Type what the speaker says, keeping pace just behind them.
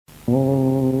ॐ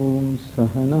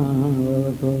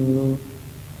सहनावतु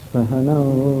सहनौ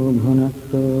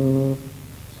भुनक्तु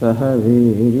सह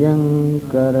वीर्यं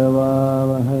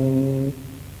करवावहै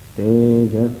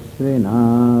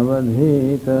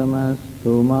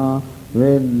तेजस्विनावधीतमस्तु मा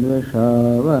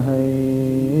विद्विषावहै।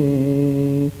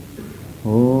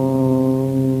 ॐ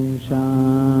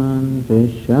शान्ति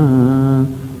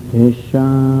शान्ति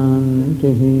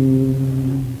शान्तिः।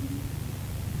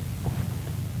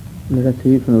 Let us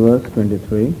see from verse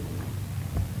 23.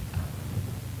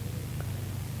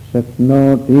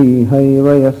 शक्नोति हैव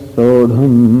यः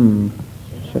सोढुम्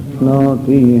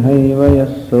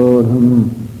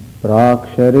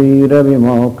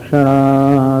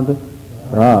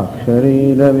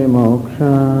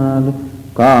प्राक्शरीरविमोक्षणात्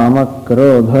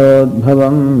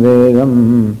कामक्रोधोद्भवं वेगं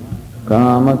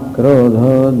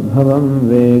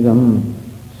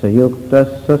सयुक्तः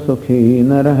स सुखी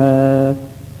नरः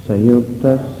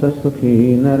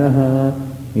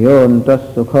योऽन्तः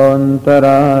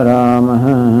सुखोऽन्तरारामः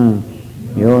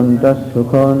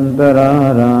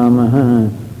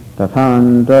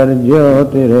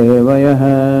तथान्तर्ज्योतिरेव यः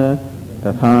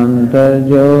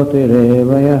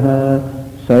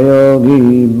स योगी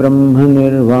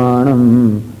ब्रह्मनिर्वाणम्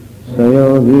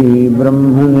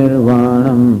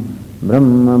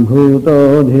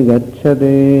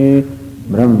ब्रह्मभूतोऽधिगच्छति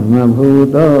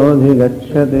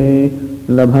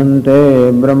लभन्ते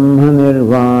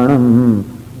ब्रह्मनिर्वाणम्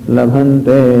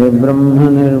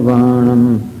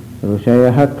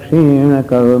ऋषयः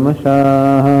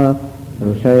क्षीणकल्मषाः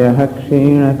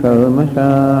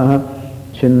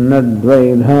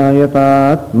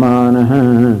छिन्नद्वैधायतात्मानः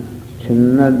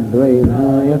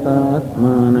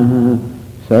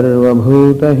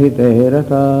सर्वभूतहिते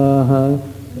रताः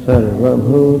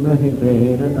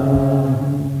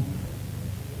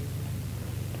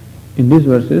In these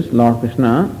verses, Lord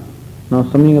Krishna, now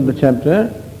summing up the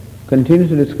chapter, continues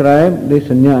to describe the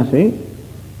sannyasi.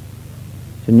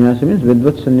 Sannyasi means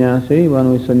vidvat sannyasi, one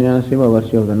who is sannyasi by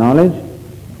virtue of the knowledge,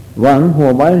 one who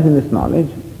abides in this knowledge.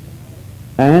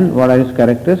 And what are his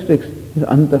characteristics? Is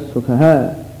antas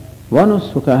sukha. One whose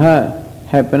sukha,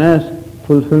 happiness,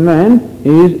 fulfillment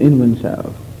is in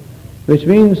oneself. Which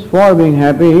means for being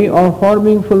happy or for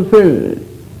being fulfilled,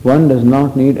 one does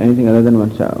not need anything other than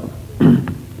oneself.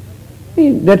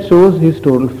 That shows his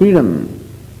total freedom.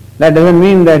 That doesn't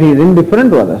mean that he is indifferent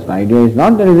to others. The idea is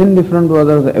not that he is indifferent to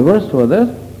others, averse to others.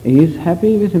 He is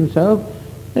happy with himself.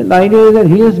 And the idea is that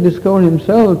he has discovered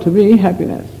himself to be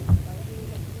happiness.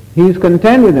 He is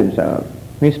content with himself.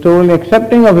 He is totally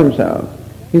accepting of himself.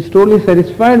 He is totally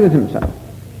satisfied with himself.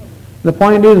 The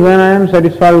point is, when I am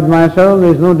satisfied with myself,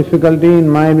 there is no difficulty in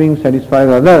my being satisfied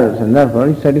with others, and therefore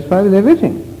he is satisfied with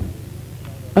everything.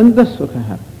 Antas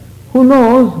sukha. Who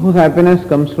knows whose happiness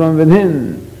comes from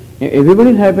within?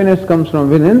 Everybody's happiness comes from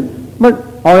within, but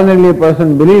ordinarily a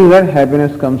person believes that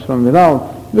happiness comes from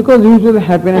without, because usually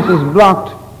happiness is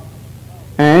blocked.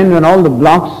 And when all the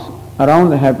blocks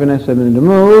around the happiness have been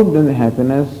removed, then the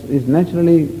happiness is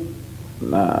naturally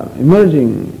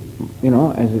emerging,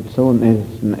 as its own,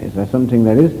 as something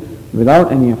that is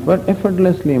without any effort,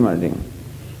 effortlessly emerging.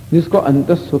 This is called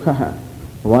antas sukha.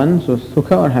 One, so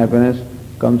sukha or happiness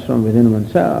comes from within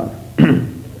oneself.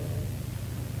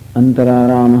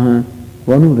 Antararamaha,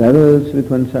 one who revels with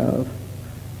oneself.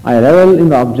 I revel in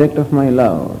the object of my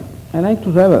love. I like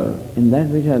to revel in that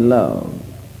which I love.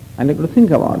 I like to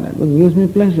think about that. It gives me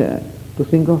pleasure to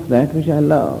think of that which I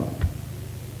love,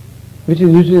 which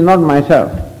is usually not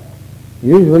myself.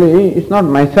 Usually it's not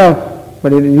myself,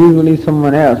 but it is usually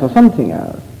someone else or something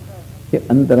else.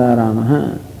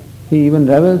 Antararamaha, he even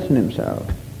revels in himself,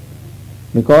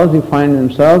 because he finds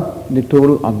himself the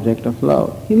total object of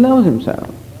love. He loves himself.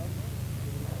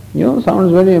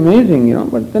 Sounds very amazing,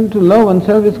 but then to love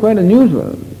oneself is quite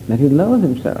unusual, that he loves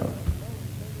himself.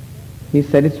 He is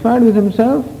satisfied with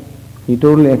himself, he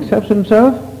totally accepts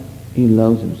himself, he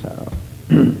loves himself.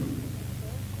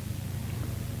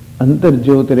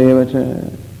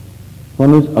 Antarjyotirevacha, one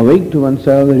who is awake to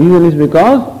oneself, the reason is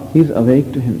because he is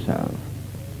awake to himself.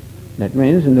 That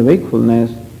means in the wakefulness,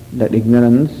 that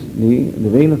ignorance, the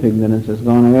veil of ignorance has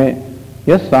gone away.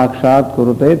 Yas sakshat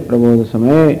kurute prabodha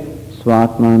same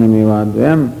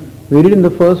swatmanamevadvyam. We read in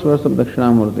the first verse of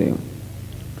Dakshinamurti.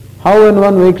 How when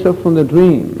one wakes up from the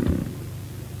dream,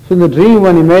 so in the dream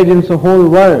one imagines a whole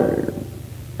world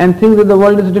and thinks that the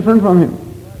world is different from him.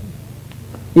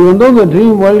 Even though the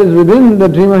dream world is within the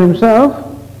dreamer himself,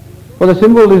 for the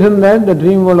simple reason that the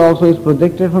dream world also is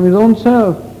projected from his own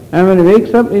self. And when he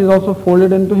wakes up, he is also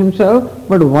folded into himself,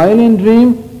 but while in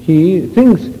dream, he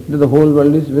thinks that the whole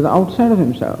world is outside of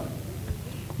himself.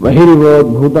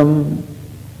 Vahirivod bhutam.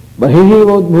 Bahihi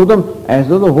bhutam, as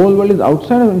though the whole world is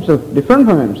outside of himself, different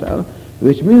from himself,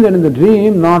 which means that in the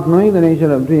dream, not knowing the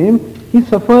nature of dream, he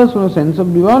suffers from a sense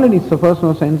of duality, suffers from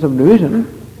a sense of division.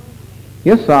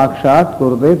 Yes, sakshat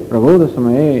kurte prabodha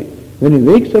samaye. When he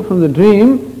wakes up from the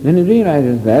dream, then he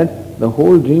realizes that the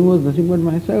whole dream was nothing but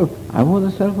myself. I was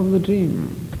the self of the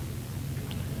dream.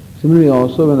 Similarly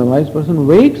also, when the wise person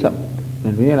wakes up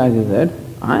and realizes that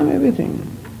I am everything.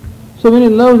 So when he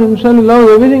loves himself, he loves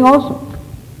everything also.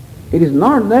 It is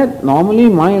not that normally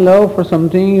my love for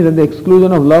something is at the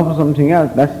exclusion of love for something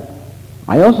else.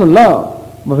 I also love.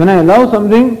 But when I love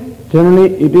something,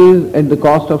 generally it is at the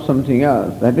cost of something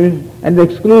else. That is at the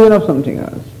exclusion of something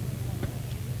else.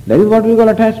 That is what we call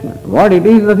attachment. What it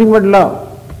is nothing but love.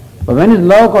 But when is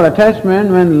love called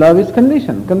attachment? When love is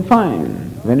conditioned, confined,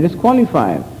 when it is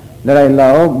qualified, that I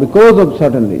love because of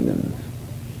certain reasons.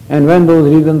 And when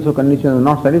those reasons or conditions are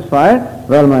not satisfied,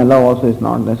 well, my love also is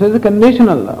not there. So it's a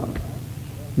conditional love.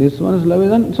 This one's love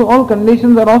is so all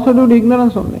conditions are also due to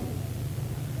ignorance only.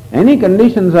 Any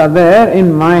conditions are there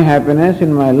in my happiness,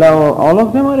 in my love, all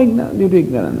of them are due to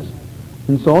ignorance.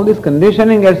 And so all this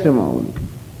conditioning gets removed.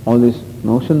 All these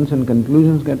notions and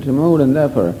conclusions get removed, and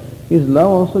therefore his love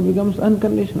also becomes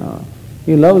unconditional.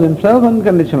 He loves himself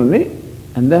unconditionally,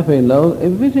 and therefore he loves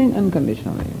everything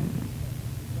unconditionally.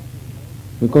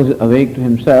 Because he is awake to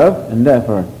himself, and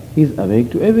therefore he is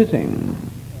awake to everything.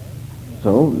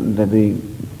 So that the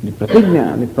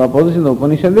pratigna, the proposition of the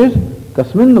Upanishad is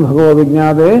Kasmin bhagava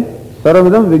vijñāde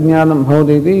sarvavidam vijñānam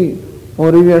bhavadeti. O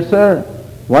revered sir,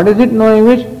 what is it knowing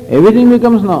which everything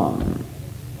becomes known?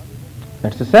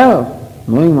 That's the self.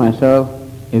 Knowing myself,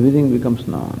 everything becomes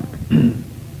known.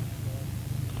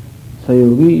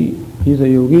 Sayogi, he is a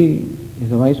yogi, he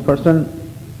is a wise person.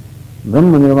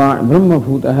 Brahma nirvana, Brahma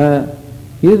bhutaha.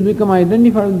 He has become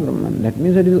identified with Brahman. That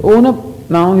means that he will own up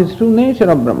now his true nature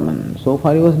of Brahman. So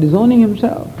far he was disowning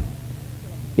himself.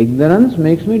 Ignorance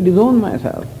makes me disown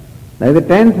myself. Like the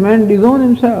 10th man disown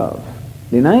himself.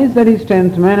 Denies that he is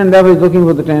 10th man and therefore is looking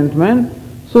for the 10th man.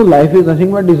 So life is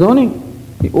nothing but disowning.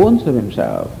 He owns of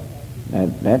himself.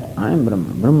 That I am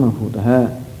Brahman. Brahma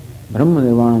bhutaha. Brahma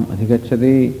nirvanam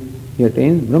adhigacchati. He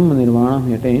attains Brahma nirvanam.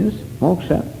 He attains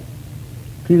moksha.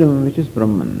 Freedom which is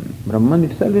Brahman. Brahman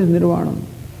itself is nirvanam.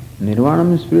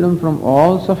 Nirvanam is freedom from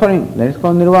all suffering. That is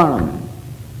called nirvanam.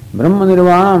 Brahma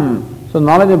nirvanam. So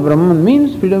knowledge of Brahman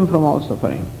means freedom from all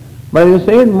suffering. But as you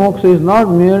said, moksha is not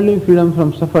merely freedom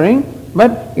from suffering,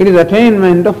 but it is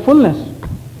attainment of fullness.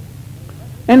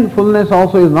 And fullness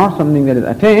also is not something that is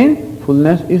attained.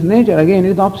 Fullness is nature. Again, it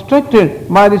is obstructed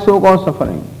by the so-called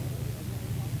suffering.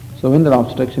 So when that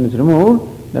obstruction is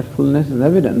removed, that fullness is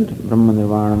evident. Brahma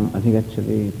nirvanam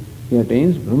adhigacchati. He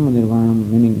attains Brahma nirvanam,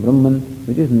 meaning Brahman,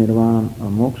 which is nirvanam or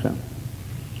moksha.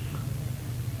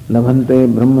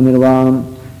 Labhante Brahma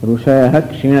nirvanam rushayah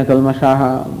kshina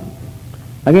kalmashaha.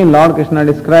 Again, Lord Krishna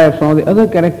describes some of the other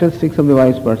characteristics of the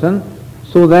wise person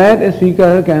so that a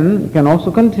seeker can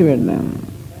also cultivate them.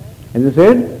 As he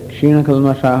said, kshina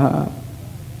kalmashaha.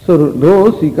 So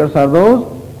those seekers are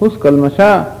those whose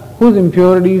kalmasha, whose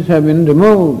impurities have been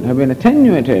removed, have been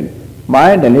attenuated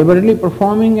by deliberately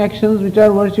performing actions which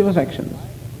are virtuous actions.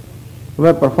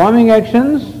 By performing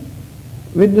actions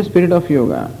with the spirit of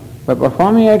yoga, by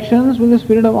performing actions with the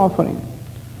spirit of offering.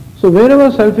 So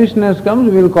wherever selfishness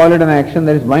comes, we will call it an action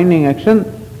that is binding action,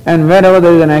 and wherever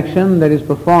there is an action that is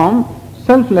performed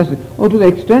selflessly, or to the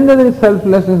extent that there is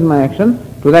selflessness in my action,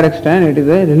 to that extent it is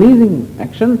a releasing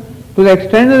action. To the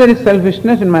extent that there is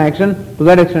selfishness in my action, to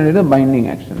that extent it is a binding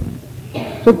action.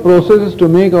 So process is to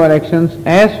make our actions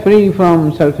as free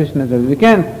from selfishness as we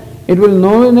can. It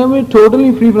will never be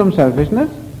totally free from selfishness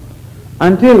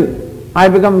until I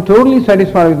become totally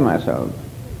satisfied with myself.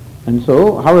 And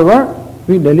so, however,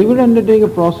 we deliberately undertake a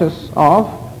process of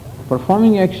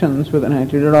performing actions with an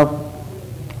attitude of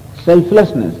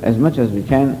selflessness as much as we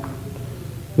can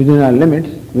within our limits,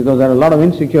 because there are a lot of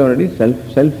insecurities.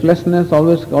 Selflessness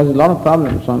always causes a lot of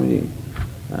problems, Swamiji.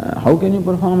 How can you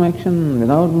perform action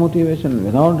without motivation,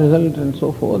 without result and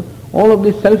so forth? All of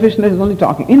this selfishness is only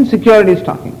talking. Insecurity is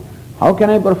talking. How can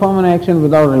I perform an action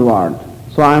without reward?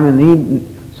 So I am in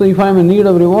need. So if I am in need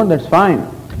of reward, that's fine.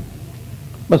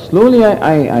 But slowly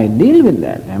I deal with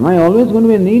that. Am I always going to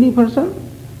be a needy person?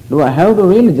 Do I have to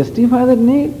really justify that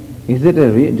need? Is it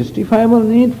a justifiable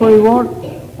need for reward?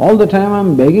 All the time I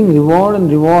am begging reward and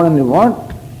reward and reward.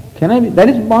 Can I be? That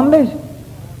is bondage.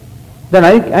 That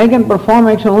I can perform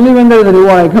action only when there is a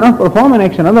reward. I cannot perform an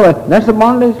action otherwise. That's a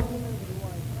bondage.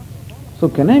 So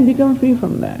can I become free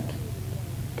from that?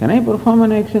 Can I perform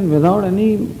an action without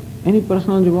any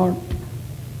personal reward?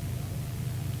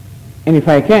 And if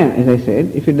I can, as I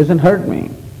said, if it doesn't hurt me,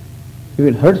 If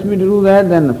it hurts me to do that,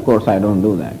 then of course I don't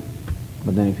do that.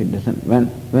 But then if it doesn't, when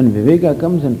viveka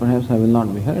comes, then perhaps I will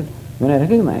not be hurt. When I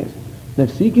recognize that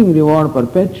seeking reward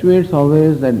perpetuates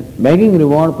always, that begging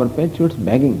reward perpetuates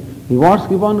begging. Rewards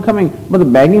keep on coming, but the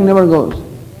begging never goes.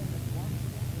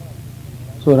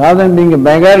 So rather than being a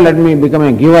beggar, let me become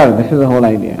a giver. This is the whole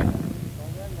idea.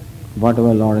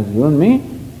 Whatever Lord has given me,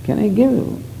 can I give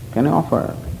you? Can I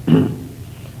offer?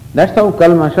 That's how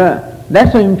kalmasha,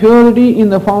 that's how impurity in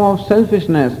the form of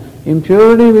selfishness,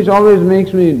 impurity which always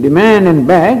makes me demand and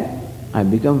beg, I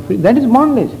become free. That is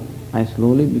bondage. I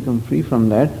slowly become free from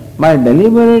that by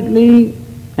deliberately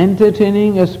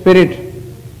entertaining a spirit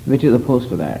which is opposed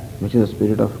to that, which is a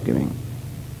spirit of giving.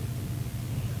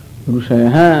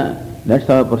 Rushaya, that's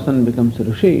how a person becomes a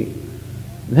Rishi.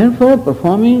 Therefore,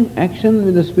 performing action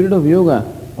with the spirit of yoga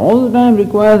all the time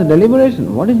requires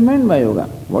deliberation. What is meant by yoga?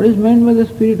 What is meant by the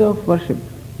spirit of worship?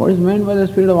 What is meant by the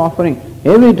spirit of offering?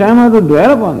 Every time I have to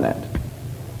dwell upon that.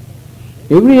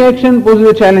 Every action poses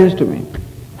a challenge to me.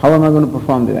 How am I going to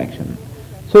perform this action?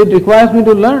 So it requires me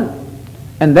to learn.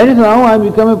 And that is how I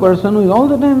become a person who is all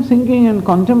the time thinking and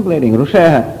contemplating.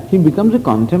 Rushaya, he becomes a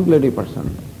contemplative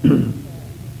person.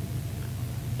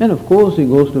 And of course he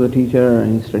goes to the teacher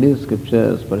and he studies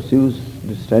scriptures, pursues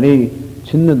the study,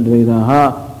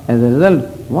 Chinnadvedaha. As a result,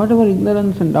 whatever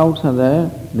ignorance and doubts are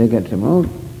there, they get removed.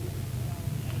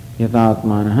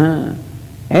 Yatatmanaha.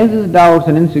 As his doubts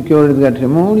and insecurities get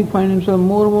removed, he finds himself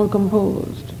more and more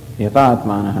composed.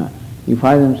 Yatatmanaha. He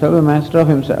finds himself a master of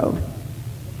himself.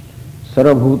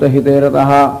 Sarvabhuta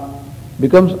hiterataha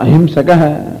becomes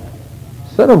ahimsakaha.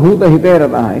 Sarvabhuta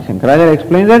hiterataha. Shankaracharya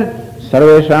explains that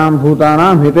Sarvesham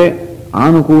bhutanam hite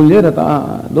anukulya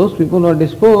rata. Those people who are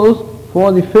disposed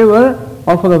for the favor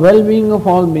or for the well-being of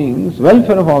all beings,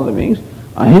 welfare of all the beings,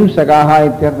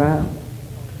 ahimsakaha ityartha.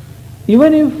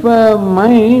 Even if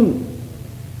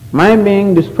my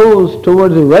being disposed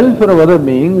towards the welfare of other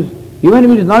beings, even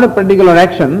if it is not a particular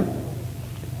action,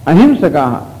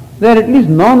 ahimsakaha, they are at least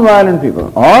non-violent people.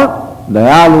 Or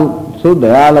dayalu, so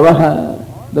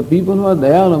dayalavaha, the people who are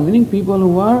dayalu, meaning people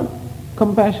who are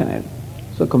compassionate.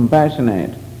 So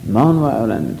compassionate,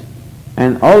 non-violent,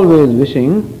 and always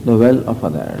wishing the well of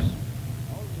others.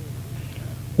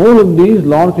 All of these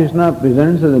Lord Krishna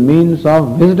presents as a means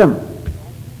of wisdom.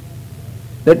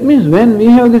 That means when we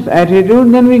have this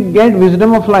attitude, then we get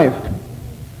wisdom of life.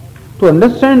 To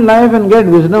understand life and get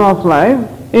wisdom of life,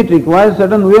 it requires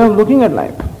certain way of looking at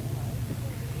life.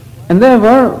 And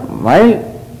therefore,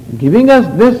 while giving us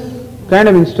this kind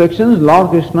of instructions, Lord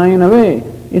Krishna in a way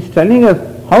is telling us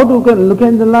how to look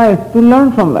at the life, to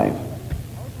learn from life.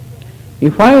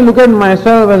 If I look at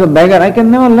myself as a beggar, I can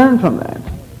never learn from that.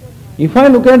 If I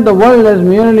look at the world as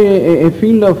merely a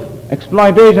field of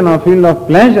exploitation or a field of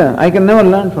pleasure, I can never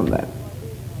learn from that.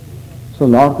 So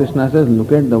Lord Krishna says,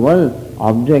 look at the world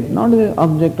object, not as an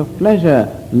object of pleasure,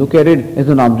 look at it as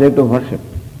an object of worship.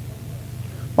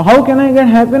 How can I get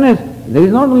happiness? There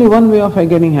is not only one way of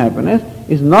getting happiness.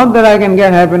 It's not that I can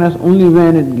get happiness only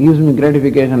when it gives me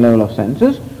gratification level of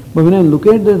senses, but when I look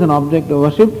at this as an object of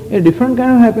worship, a different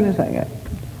kind of happiness I get.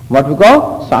 What we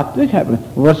call sattvic happiness.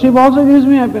 Worship also gives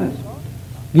me happiness.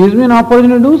 Gives me an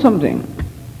opportunity to do something.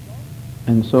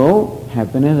 And so,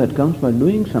 happiness that comes by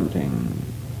doing something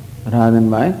rather than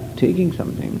by taking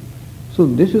something. So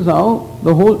this is how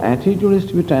the whole attitude is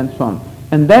to be transformed.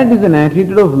 And that is an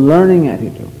attitude of learning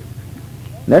attitude.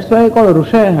 That's why I call it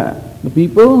Rushaya. The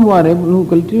people who are able, who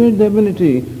cultivate the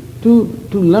ability to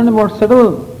learn about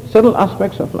subtle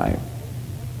aspects of life.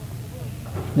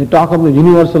 They talk of the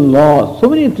universal laws. So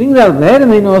many things are there in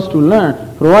the universe to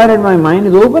learn, provided my mind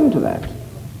is open to that.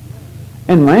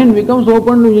 And mind becomes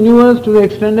open to the universe to the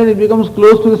extent that it becomes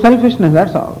close to the selfishness,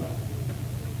 that's all.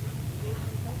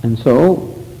 And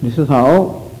so, this is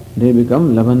how they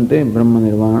become Labhante Brahma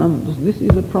Nirvanam. This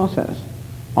is a process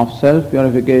of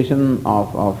self-purification,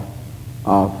 of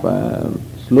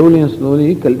slowly and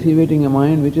slowly cultivating a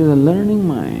mind which is a learning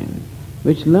mind,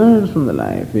 which learns from the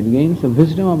life, it gains the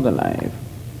wisdom of the life,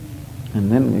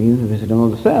 and then gains the wisdom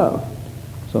of the self.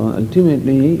 So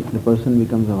ultimately the person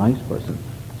becomes a wise person.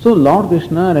 So Lord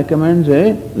Krishna recommends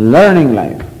a learning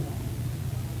life.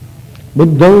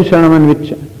 Buddhau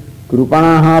Sharanamanvichya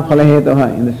Krupanaha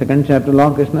Phalahetaha. In the second chapter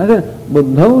Lord Krishna says,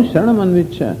 Buddhau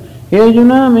Sharanamanvichya. Hey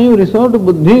Arjuna, may you resort to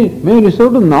buddhi, may you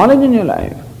resort to knowledge in your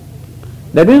life.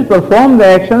 That is, perform the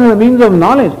action as a means of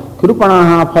knowledge.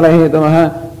 Krupanaha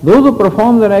Phalahetaha. Those who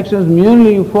perform their actions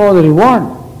merely for the reward.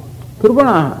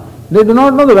 Krupanaha. They do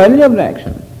not know the value of the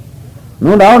action.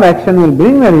 No doubt action will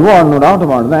bring the reward, no doubt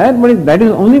about that, but that is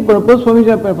the only purpose for which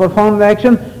I perform the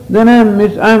action. then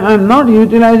I'm not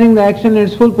utilizing the action in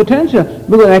its full potential,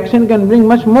 because action can bring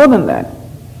much more than that.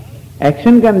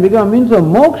 Action can become a means of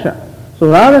moksha. So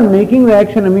rather than making the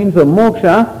action a means of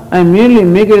moksha, I merely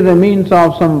make it the means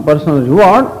of some personal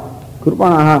reward.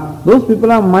 Krupanaha, those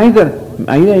people are miser.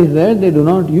 Idea is that they do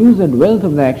not use that wealth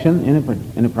of the action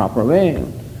in a proper way.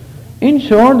 In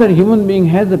short, that human being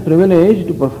has the privilege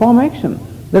to perform action.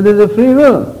 That there is a free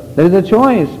will, there is a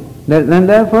choice, and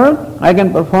therefore I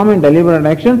can perform a deliberate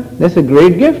action. That's a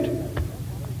great gift.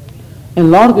 And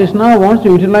Lord Krishna wants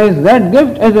to utilize that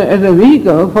gift as a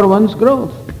vehicle for one's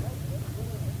growth.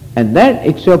 And that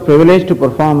it's your privilege to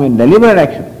perform a deliberate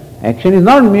action. Action is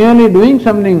not merely doing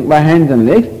something by hands and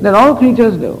legs, that all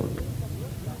creatures do.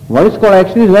 What is called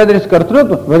action is where there is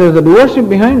kartrutva, where there is a doership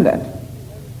behind that,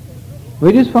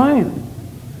 which is fine.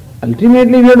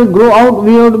 Ultimately we have to grow out,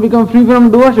 we have to become free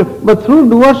from doership. But through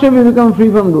doership we become free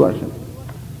from doership.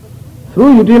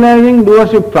 Through utilizing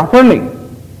doership properly,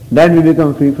 that we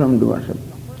become free from doership.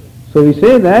 So we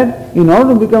say that in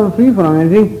order to become free from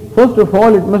anything, first of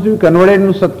all it must be converted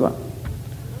into sattva.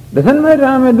 Doesn't matter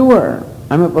I am a doer,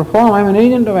 I am a performer, I am an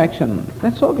agent of action.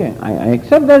 That's okay. I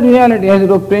accept that reality as it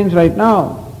obtains right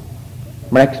now.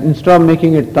 But instead of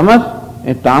making it tamas,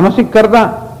 a tamasic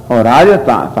karta, or raja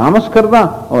tamas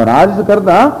karta, or rajas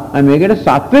karta, I make it a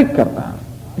sattvic karta,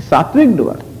 a sattvic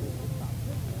doer.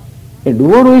 A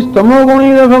doer who is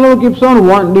tamoguni, the fellow keeps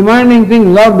on demanding things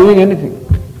without doing anything.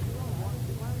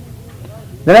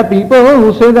 There are people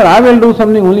who say that I will do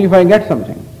something only if I get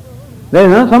something.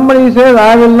 There is somebody says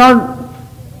I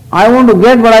want to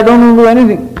get but I don't want to do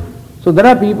anything. So there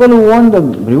are people who want the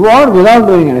reward without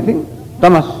doing anything,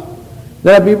 tamas.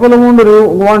 There are people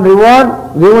who want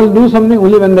reward, they will do something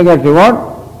only when they get reward,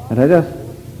 rajas.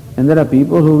 And there are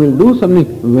people who will do something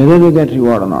whether they get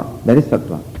reward or not. That is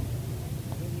sattva.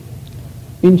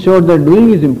 In short, the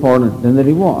doing is important than the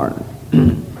reward.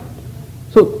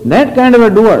 So that kind of a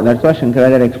doer, that's what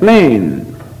Shankaracharya explained.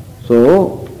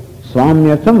 So,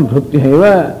 swamyatham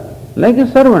bhrutyaheva, like a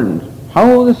servant.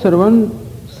 How the servant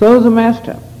serves the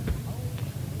master.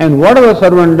 And whatever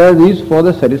servant does is for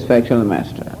the satisfaction of the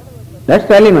master. That's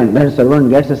the element. That servant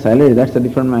gets a salary, that's a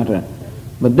different matter.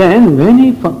 But then when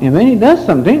he does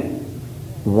something,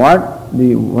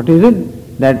 what is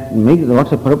it that makes, what's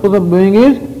the purpose of doing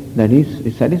is that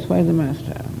it satisfies the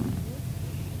master.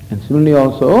 And similarly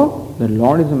also, the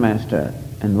Lord is the master,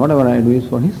 and whatever I do is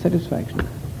for his satisfaction.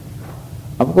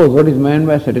 Of course, what is meant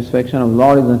by satisfaction of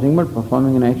Lord is nothing but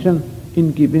performing an action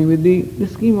in keeping with the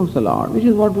scheme of the Lord, which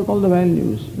is what we call the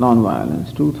values,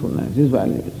 non-violence, truthfulness, these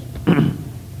values.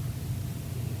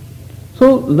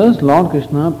 So thus Lord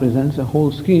Krishna presents a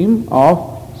whole scheme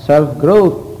of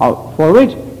self-growth, for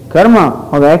which karma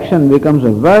or action becomes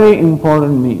a very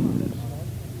important means.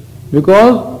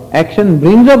 Because action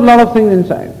brings up a lot of things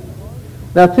inside.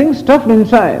 There are things stuffed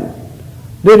inside.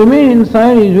 They remain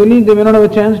inside, usually they may not have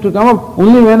a chance to come up.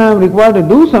 Only when I am required to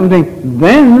do something,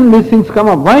 then these things come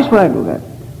up. Why should I do that?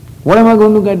 What am I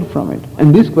going to get from it?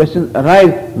 And these questions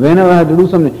arise whenever I have to do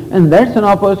something. And that's an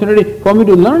opportunity for me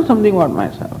to learn something about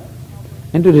myself.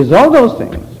 And to resolve those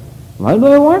things. Why do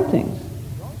I want things?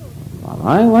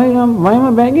 Why am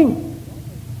I begging?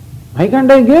 Why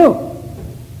can't I give?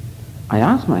 I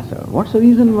ask myself, what's the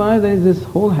reason why there is this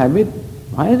whole habit?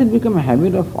 Why has it become a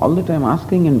habit of all the time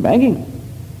asking and begging?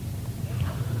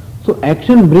 So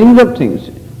action brings up things.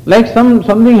 Like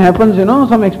something happens,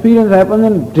 some experience happens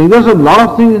and triggers a lot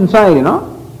of things inside,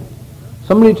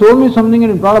 Somebody told me something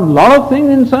and it brought up a lot of things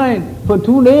inside for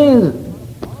 2 days.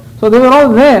 So they were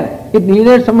all there. It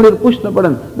needed somebody to push the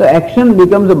button. The action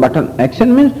becomes a button.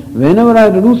 Action means whenever I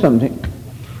have to do something,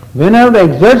 when I have to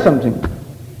exert something,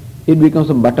 it becomes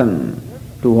a button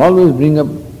to always bring up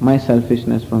my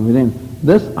selfishness from within.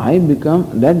 Thus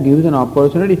that gives an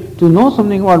opportunity to know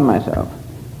something about myself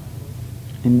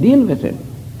and deal with it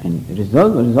and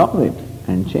resolve it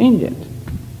and change it.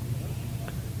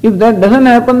 If that doesn't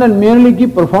happen, then merely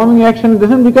keep performing action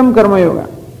doesn't become karma yoga.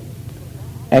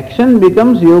 Action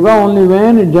becomes yoga only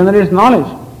when it generates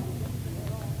knowledge.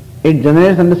 It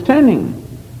generates understanding.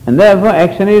 And therefore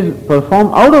action is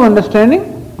performed out of understanding,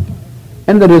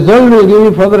 and the result will give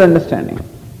you further understanding.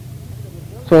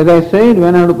 So as I said,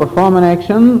 when I have to perform an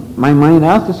action, my mind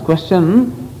asks this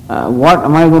question, what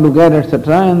am I going to get,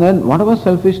 etc. And then whatever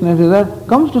selfishness is there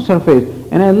comes to surface,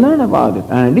 and I learn about it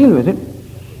and I deal with it.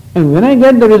 And when I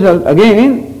get the result,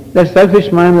 again, that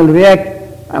selfish mind will react,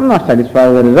 I am not satisfied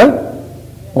with the result,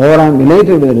 or I am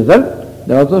elated with the result.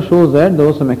 That also shows that there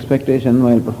was some expectation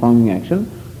while performing action.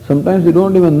 Sometimes we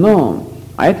don't even know.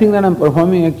 I think that I am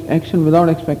performing action without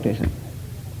expectation.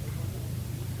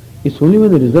 It's only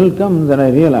when the result comes that I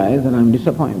realize that I am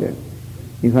disappointed.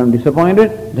 If I am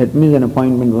disappointed, that means an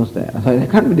appointment was there. So I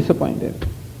can't be disappointed.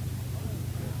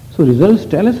 So results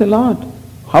tell us a lot.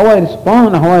 How I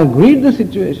respond, how I greet the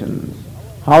situations,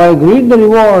 how I greet the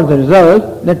rewards, the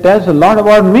results, that tells a lot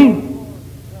about me.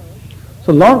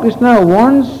 So Lord Krishna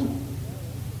wants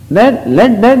that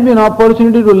let that be an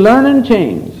opportunity to learn and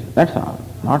change. That's all.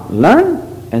 Not learn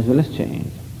as well as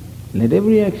change. Let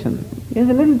every action, yes,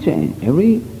 a little change.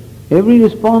 Every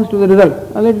response to the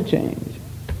result, a little change.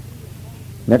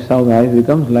 That's how life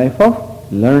becomes life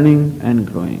of learning and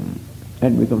growing.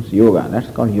 That becomes yoga. That's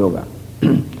called yoga.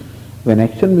 When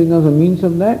action becomes a means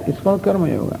of that, it's called karma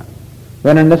yoga.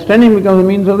 When understanding becomes a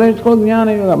means of that, it's called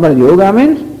jnana yoga. But yoga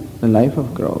means the life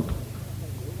of growth.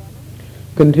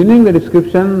 Continuing the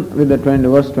description with the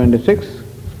verse 26,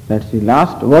 that's the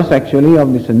last verse actually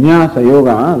of the sannyasa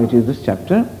yoga, which is this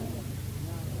chapter.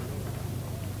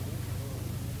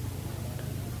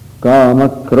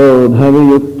 कामक्रोध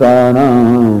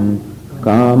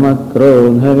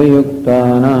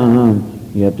वियुक्तानां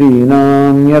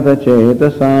यतीनां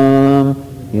यतचेतसाम्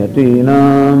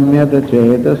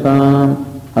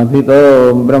अभितो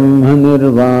ब्रह्म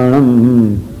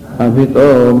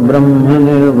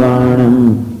निर्वाणं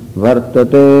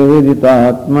वर्तते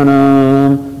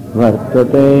विदितात्मनाम्.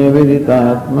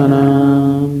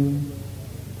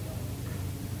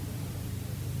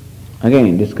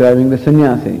 Again, describing the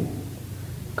sannyasi.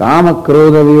 Kama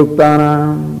krodha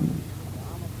viyuktanam.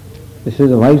 This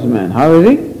is a wise man. How is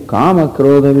he? Kama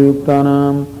krodha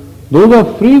viyuktanam. Those are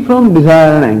free from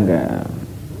desire and anger.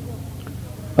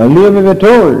 Earlier we were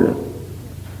told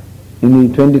in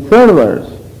the 23rd verse,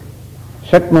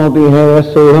 Shaknoti heva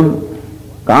soham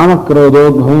kama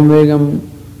krodhodbhavam vegam.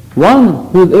 One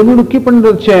who is able to keep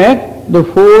under check the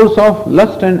force of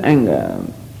lust and anger.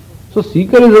 So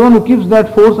seeker is the one who keeps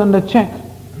that force under check.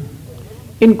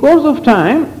 In course of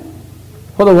time,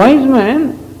 for the wise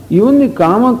man, even the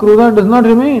kama krodha does not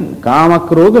remain. Kama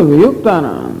krodha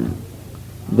viyuktanam.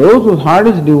 Those whose heart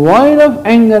is devoid of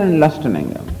anger and lust and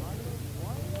anger.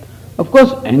 Of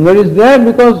course, anger is there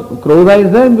because krodha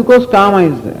is there, because kama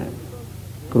is there.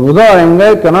 Krodha or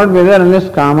anger cannot be there unless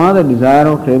kama, the desire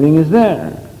or craving, is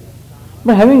there.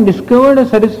 But having discovered a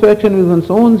satisfaction with one's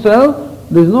own self,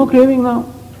 there is no craving now.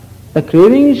 The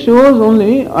craving shows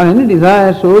only, or any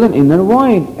desire shows an inner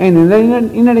void, an inner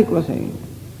inadequacy.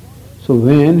 So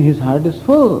when his heart is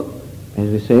full, as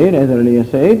we said, as earlier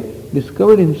said,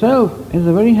 discovered himself as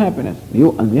a very happiness.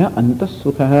 Yo anya antas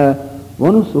sukha.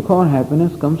 One whose sukha or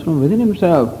happiness comes from within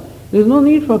himself. There is no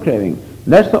need for craving.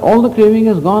 That's all the craving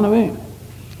has gone away.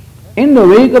 In the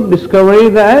wake of discovery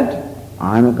that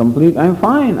I'm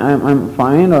fine, I'm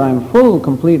fine, or I'm full,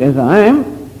 complete as I am,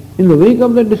 in the wake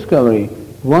of that discovery,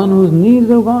 one whose needs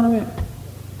have gone away.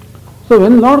 So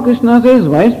when Lord Krishna says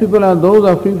wise people are those who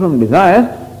are free from desires,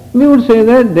 we would say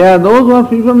that they are those who are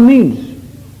free from needs,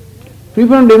 free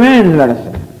from demands, let us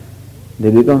say.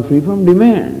 They become free from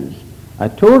demands, a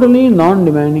totally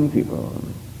non-demanding people.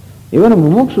 Even a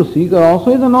mumukshu seeker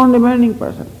also is a non-demanding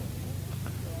person,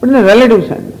 but in a relative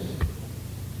sense.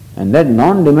 And that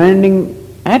non-demanding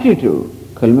attitude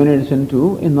culminates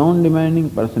into a non-demanding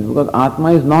person, because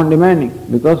Atma is non-demanding.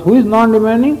 Because who is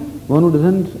non-demanding? One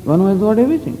who has got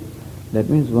everything. That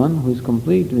means one who is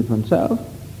complete with oneself.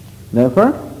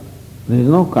 Therefore, there is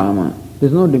no karma, there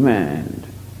is no demand.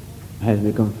 Has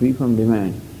become free from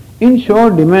demand. In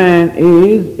short, demand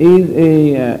is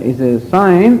a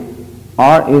sign,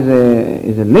 or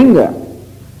is a linga,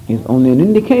 is only an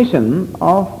indication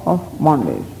of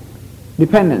bondage,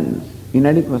 dependence,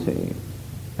 inadequacy.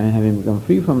 And having become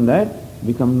free from that,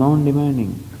 become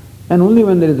non-demanding. And only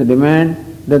when there is a demand,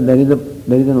 that there is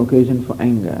an occasion for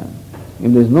anger.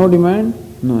 If there is no demand,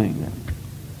 no anger.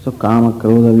 So kama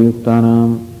krodha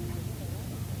viyuktanam.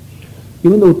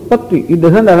 Even the utpatti, it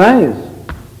doesn't arise.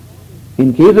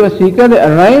 In case of a seeker, they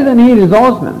arise and he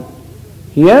resolves them.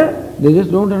 Here, they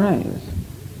just don't arise.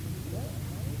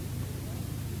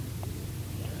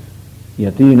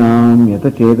 Yatinam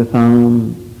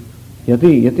yatachetasam.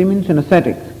 Yati means an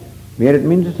ascetic, where it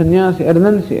means a sannyasi, a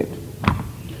renunciate.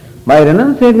 By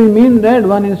renunciate we mean that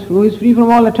one who is free from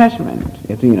all attachment,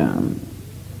 yatinam.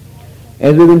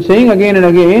 As we've been saying again and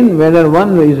again, whether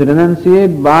one is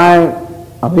renunciate by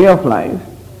a way of life,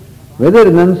 whether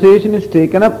renunciation is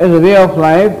taken up as a way of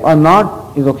life or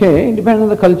not is okay, it depends on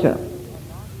the culture.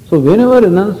 So whenever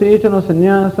renunciation or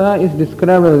sannyasa is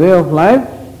described as a way of life,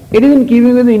 it is in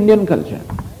keeping with the Indian culture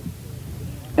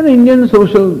and the Indian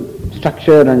social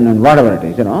structure and whatever it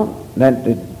is, that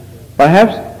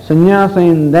perhaps sannyasa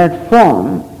in that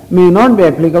form may not be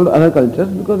applicable to other cultures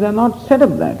because they are not set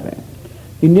up that way.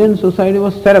 Indian society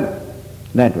was set up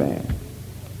that way.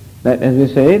 That, as we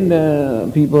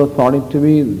said, people thought it to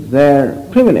be their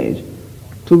privilege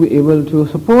to be able to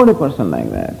support a person like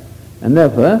that. And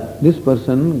therefore, this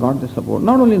person got the support.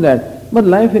 Not only that, but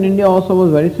life in India also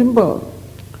was very simple.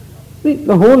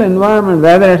 The whole environment,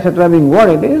 weather, etc. being what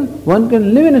it is, one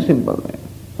can live in a simple way.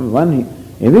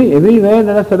 Everywhere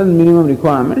there are certain minimum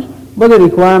requirements, but the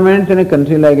requirements in a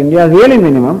country like India are really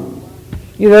minimum.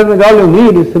 All you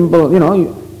need is simple,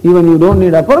 even you don't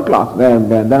need upper cloth. There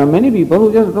are many people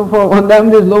who just, for them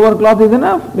this lower cloth is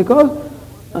enough because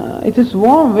it is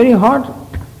warm, very hot.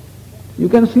 You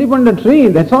can sleep under a tree,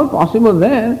 that's all possible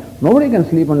there. Nobody can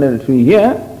sleep under a tree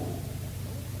here.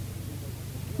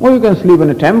 Or you can sleep in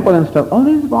a temple and stuff. All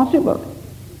this is possible.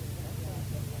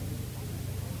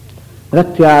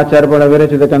 Raktya charpada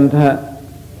virachita kantha.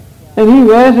 And he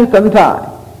wears a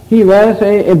kantha. He wears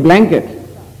a blanket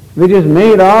which is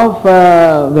made of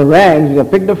the rags which are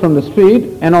picked up from the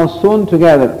street and are sewn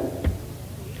together.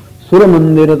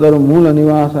 Suramandira taru mula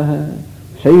nivasaha.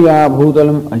 Shayya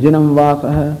bhutalam ajinam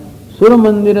vasaha.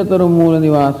 Suramandira taru mula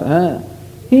nivasaha.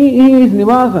 He is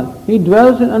nivasa. He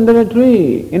dwells under a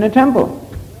tree, in a temple.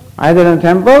 Either in a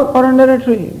temple or under a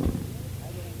tree.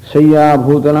 Shayya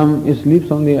bhutalam, he sleeps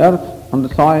on the earth, on the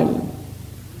soil.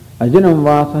 Ajinam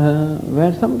vasaha,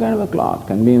 wears some kind of a cloth,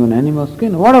 can be even animal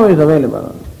skin, whatever is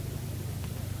available.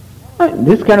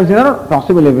 This kind of things are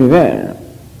possible everywhere.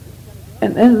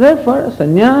 And therefore,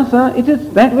 sannyasa, it is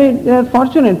that way they are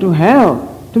fortunate to have,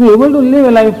 to be able to live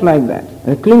a life like that,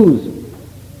 recluse.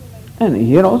 And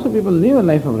here also people live a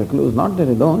life of recluse, not that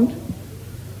they don't.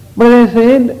 But as I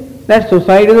said, that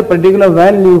society has a particular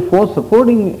value for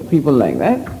supporting people like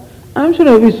that. I am sure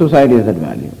every society has that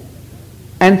value.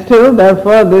 And still,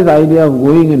 therefore, this idea of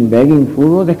going and begging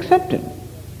food was accepted.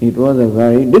 It was a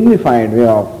very dignified way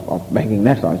of begging,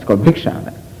 that's all. It's called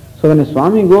bhiksha. So when a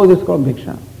Swami goes, it's called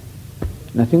bhiksha.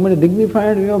 Nothing but a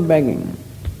dignified way of begging.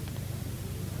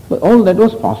 But all that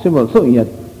was possible. So,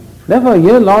 therefore,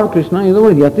 here Lord Krishna uses the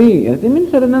word yati. Yati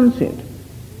means renunciate.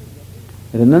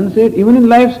 Renunciate even in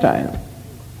lifestyle.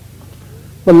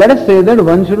 But let us say that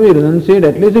one should be renunciate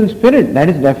at least in spirit. That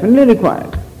is definitely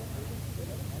required.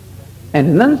 And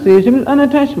renunciation is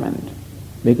unattachment.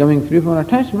 Becoming free from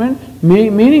attachment,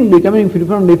 meaning becoming free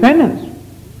from dependence.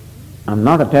 I am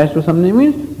not attached to something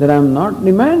means that I am not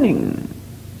demanding.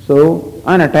 So,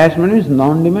 unattachment is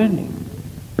non-demanding.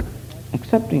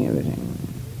 Accepting everything.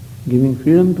 Giving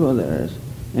freedom to others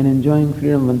and enjoying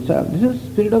freedom oneself. This is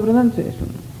spirit of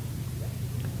renunciation.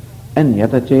 And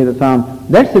yata chedasam,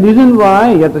 that's the reason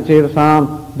why yata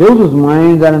chedasam, those whose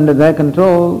minds are under their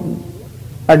control,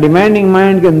 a demanding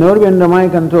mind can never be under my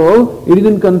control, it is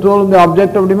in control of the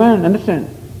object of demand, understand?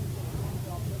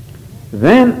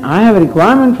 When I have a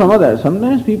requirement from others,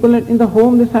 sometimes people in the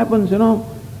home this happens,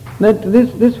 that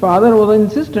this father was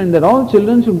insistent that all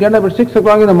children should get up at 6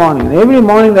 o'clock in the morning, and every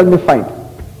morning there will be a fight.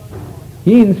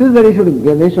 He insists that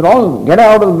they should all get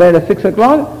out of bed at 6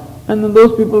 o'clock, and then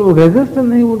those people would resist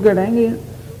and he would get angry.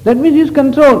 That means he is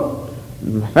controlled.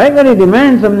 The fact that he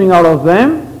demands something out of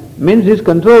them means he is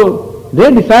controlled. They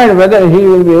decide whether he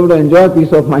will be able to enjoy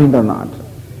peace of mind or not.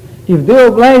 If they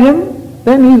oblige him,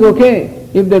 then he is okay.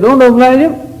 If they don't oblige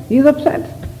him, he is upset.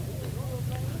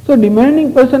 So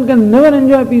demanding person can never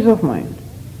enjoy peace of mind.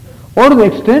 Or to the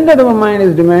extent that our mind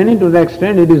is demanding, to the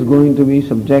extent it is going to be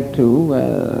subject to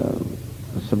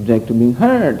being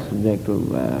hurt, subject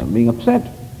to being upset,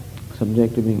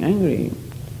 subject to being angry.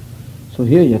 So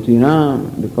here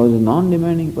Yatinam, because a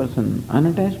non-demanding person,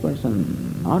 unattached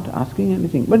person, not asking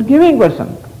anything, but giving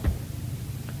person.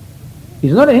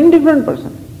 He's not an indifferent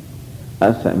person.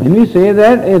 When we say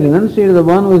that a renunciate is the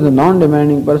one who is a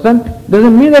non-demanding person,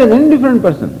 doesn't mean that is an indifferent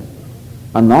person.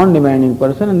 A non-demanding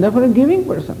person and therefore a giving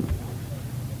person.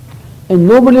 And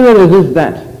nobody will resist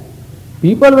that.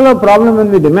 People will have problem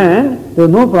when we demand, there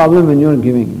is no problem when you are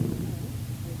giving.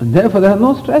 And therefore there are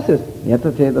no stresses.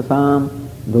 Yata chetasam,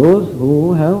 those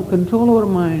who have control over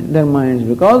their minds,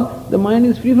 because the mind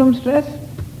is free from stress.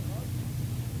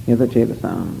 Yata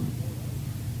chetasam.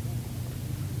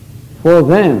 For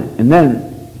them, and then,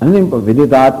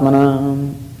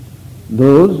 viditatmanam,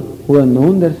 those who have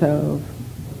known themselves.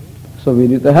 So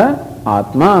viditaha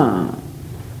atma.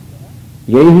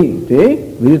 Yehi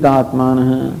te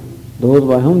viditatmanah. Those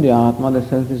by whom the atma, the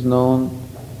self is known.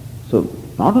 So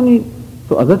not only,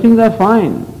 so other things are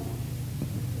fine.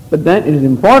 But then it is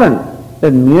important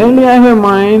that merely I have a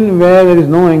mind where there is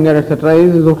no anger, etc.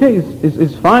 is okay,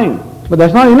 it's fine. But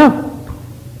that's not enough.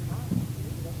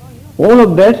 All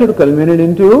of that should culminate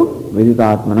into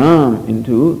viditatmanam,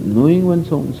 into knowing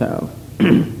one's own self.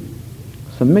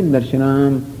 Samyak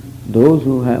darshanam, those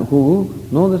who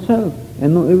know the self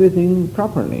and know everything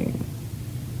properly.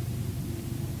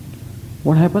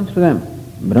 what happens to them?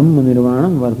 Brahma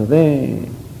nirvanam vartate.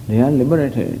 They are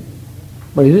liberated.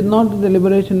 But is it not that the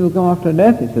liberation will come after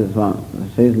death? It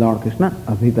says Lord Krishna,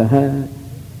 abhitaha,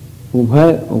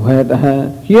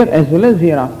 ubhayataha, here as well as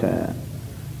hereafter.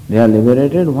 They are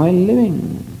liberated while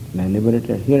living. They are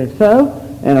liberated here itself,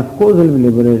 and of course they will be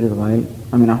liberated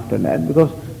after that,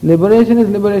 because liberation is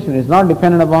liberation. It's not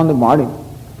dependent upon the body.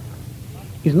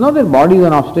 It's not that body is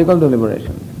an obstacle to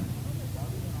liberation.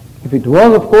 If it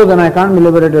was, of course, then I can't be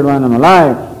liberated when I'm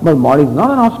alive. But body is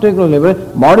not an obstacle to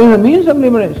liberation. Body is a means of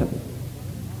liberation.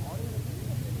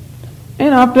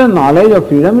 And after knowledge of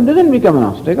freedom, it doesn't become an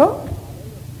obstacle.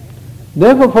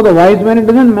 Therefore, for the wise man, it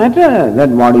doesn't matter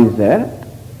that body is there.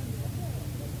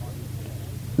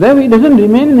 Therefore, he doesn't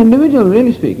remain an individual,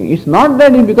 really speaking. It's not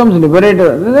that he becomes liberated.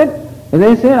 As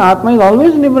I say, Atma is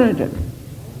always liberated.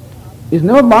 It's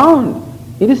never bound.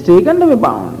 It is taken to be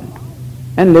bound.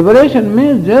 And liberation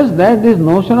means just that this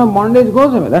notion of bondage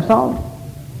goes away. That's all.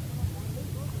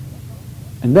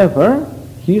 And therefore,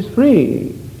 he is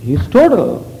free. He is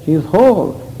total. He is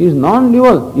whole. He is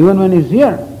non-dual, even when he is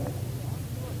here.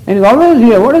 And he is always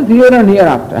here. What is here and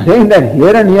hereafter? Again, that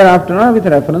here and hereafter are with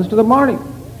reference to the body.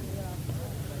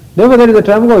 Therefore, there is a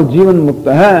term called Jivan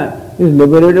Muktaha, is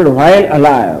liberated while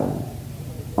alive.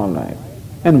 Alright.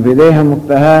 And Videha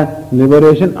Muktaha,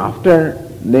 liberation after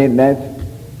their death.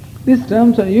 These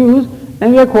terms are used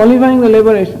and we are qualifying the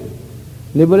liberation.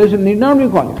 Liberation need not be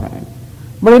qualified.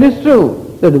 But it is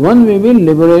true that one may be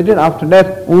liberated after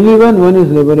death only when one is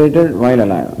liberated while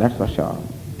alive. That's for sure.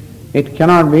 It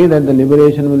cannot be that the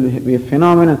liberation will be a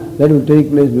phenomenon that will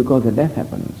take place because the death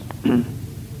happens.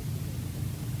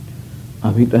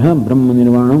 Abhitaha Brahma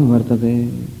Nirvanam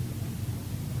Vartate.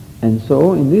 And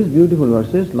so in these beautiful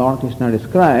verses, Lord Krishna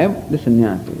described the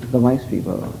sannyasis, the wise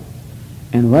people.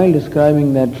 And while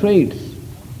describing their traits,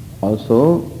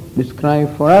 also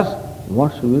describe for us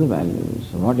what should be the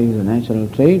values. What is a natural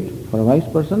trait for a wise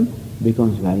person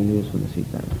becomes values for the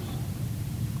seekers.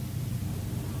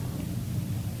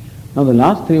 Now the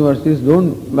last three verses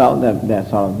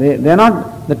they're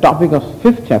not the topic of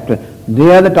 5th chapter,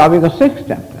 they are the topic of 6th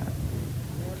chapter.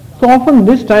 So often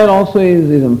this style also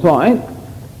is employed,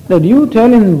 that you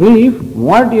tell in brief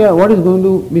what is going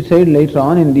to be said later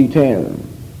on in detail.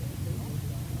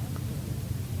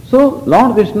 So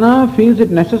Lord Krishna feels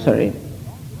it necessary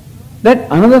that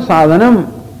another sadhanam,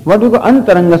 what we call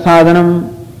antaranga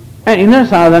sadhanam, and inner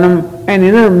sadhanam, and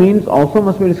inner means also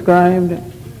must be described.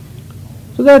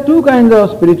 So there are two kinds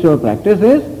of spiritual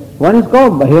practices. One is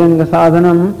called bahiranga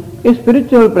sadhanam, a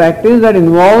spiritual practice that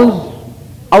involves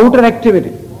outer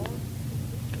activity.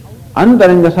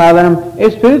 Antaranga sadhanam, a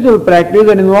spiritual practice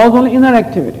that involves only inner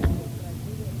activity.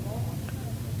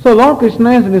 So Lord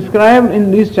Krishna has described in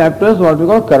these chapters what we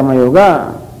call karma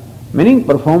yoga, meaning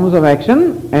performance of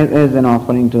action as an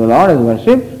offering to the Lord, as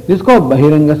worship. This is called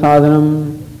bahiranga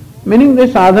sadhanam, meaning the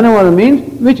sadhana or the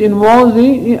means which involves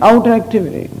the outer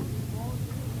activity.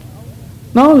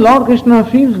 Now Lord Krishna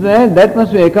feels that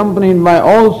must be accompanied by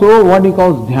also what he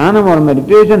calls dhyanam or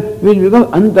meditation, which becomes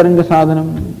antaranga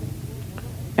sadhanam.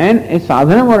 And a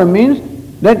sadhana or a means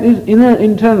that is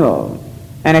internal,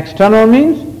 an external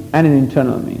means and an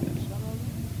internal means.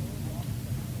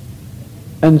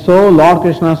 And so Lord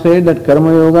Krishna said that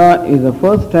Karma Yoga is the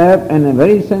first step and a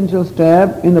very essential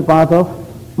step in the path of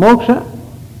moksha.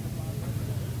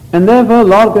 And therefore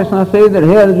Lord Krishna says that,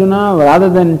 hey Arjuna, rather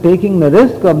than taking the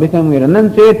risk of becoming a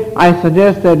renunciate, I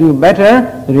suggest that you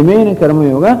better remain in Karma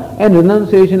Yoga and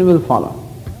renunciation will follow.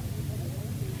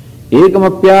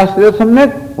 Ekamapyasya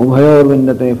samyak ubhayor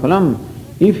vindate phalam.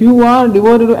 If you are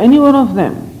devoted to any one of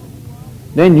them,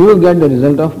 then you will get the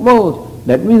result of both.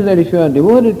 That means that if you are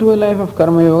devoted to a life of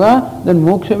Karma Yoga, then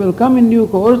moksha will come in due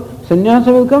course,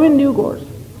 sannyasa will come in due course.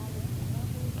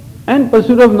 And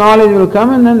pursuit of knowledge will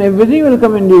come, and then everything will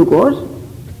come in due course.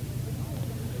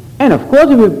 And of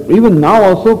course, if you even now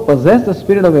also possess the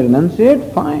spirit of a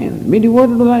renunciate, fine, be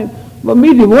devoted to life. But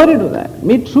be devoted to that.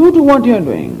 Be true to what you are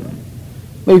doing.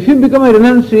 But if you become a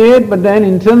renunciate, but then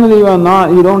internally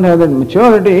you don't have that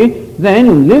maturity, then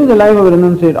you live the life of a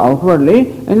renunciate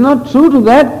outwardly, and not true to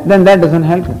that, then that doesn't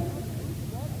help you.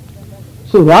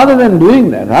 So rather than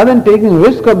doing that, rather than taking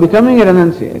risk of becoming a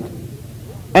renunciate,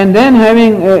 and then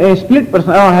having a split person,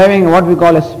 or having what we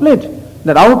call a split,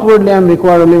 that outwardly I am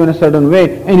required to live in a certain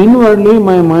way, and inwardly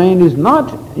my mind is not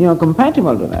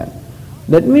compatible to that.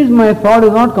 That means my thought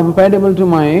is not compatible to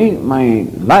my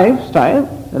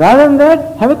lifestyle. Rather than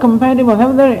that, have a compatible,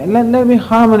 let there be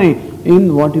harmony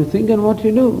in what you think and what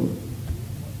you do.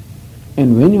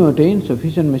 And when you attain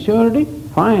sufficient maturity,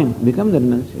 fine, become the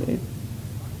renunciate.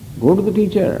 Go to the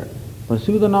teacher,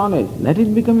 pursue the knowledge, let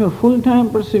it become your full-time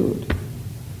pursuit.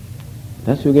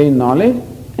 Thus you gain knowledge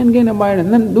and gain abidance.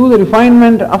 Then do the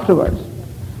refinement afterwards.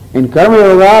 In Karma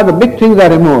Yoga, the big things are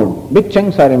removed, big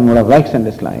chunks are removed of likes and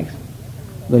dislikes.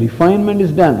 The refinement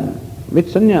is done. With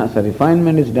sannyasa,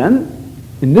 refinement is done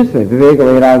in this way, viveka,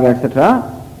 vairagya, etc.,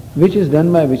 which is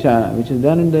done by vichara, which is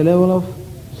done in the level of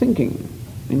thinking,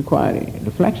 inquiry,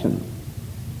 reflection.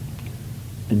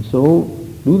 And so,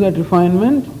 do that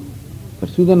refinement,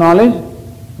 pursue the knowledge,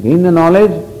 gain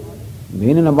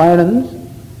gain an abidance,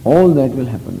 all that will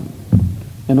happen.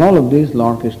 And all of this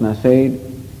Lord Krishna said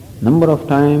number of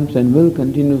times and will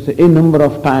continue to say a number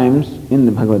of times in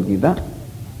the Bhagavad Gita.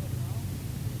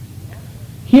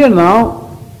 Here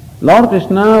now, Lord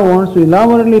Krishna wants to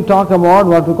elaborately talk about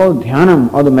what we call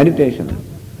dhyanam or the meditation.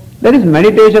 That is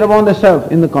meditation upon the self.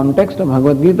 In the context of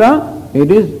Bhagavad Gita, it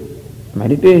is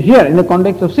meditate here in the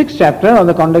context of 6th chapter or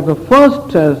the context of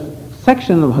first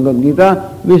section of Bhagavad Gita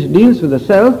which deals with the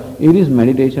self, it is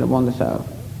meditation upon the self.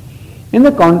 In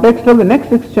the context of the next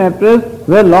 6 chapters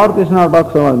where Lord Krishna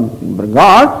talks about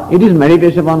God, it is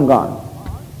meditation upon God.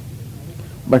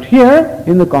 But here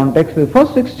in the context of the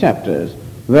first 6 chapters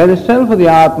where the self or the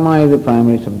Atma is the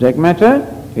primary subject matter,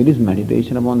 it is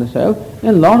meditation upon the self,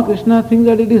 and Lord Krishna thinks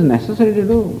that it is necessary to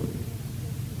do.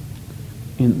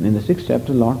 In the 6th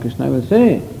chapter, Lord Krishna will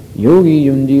say, Yogi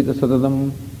yunjita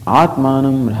satadam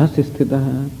atmanam rahasya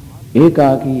sthitah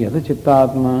ekaki yata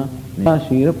chittatma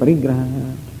nishashira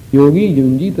parigraha. Yogi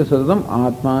yunjita satadam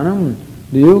atmanam.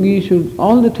 The yogi should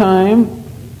all the time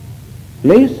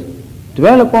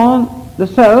dwell upon the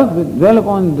self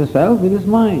with his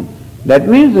mind. That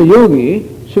means the yogi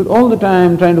should all the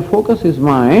time try to focus his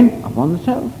mind upon the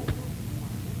self.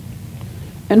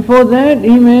 And for that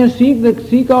he may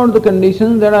seek out the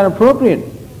conditions that are appropriate.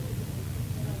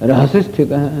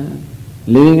 Rahasya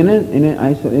living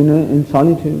in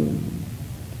solitude.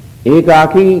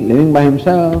 Ekaki, living by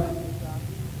himself.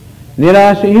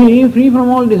 Nirashihi, free from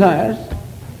all desires.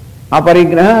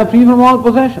 Aparigraha, free from all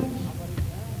possessions.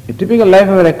 A typical life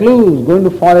of a recluse, going to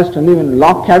forest and live in a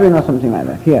log cabin or something like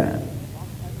that. Here.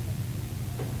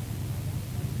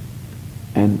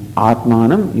 And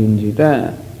Atmanam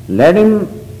yunjita, let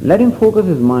him focus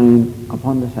his mind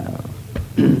upon the self.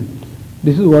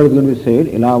 This is what is going to be said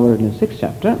elaborately in 6th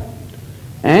chapter.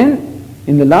 And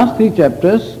in the last 3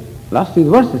 verses,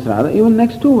 even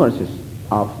next 2 verses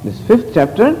of this 5th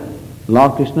chapter,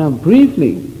 Lord Krishna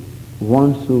briefly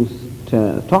wants to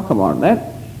talk about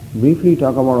that, briefly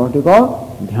talk about what you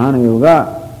call dhyana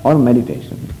yoga or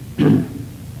meditation.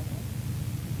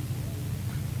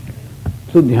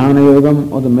 So dhyana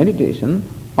yogam or the meditation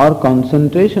or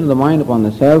concentration of the mind upon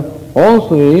the self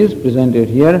also is presented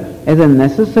here as a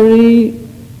necessary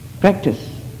practice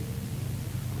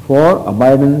for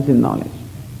abidance in knowledge.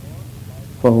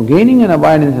 For gaining an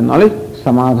abidance in knowledge,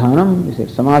 samadhanam, we say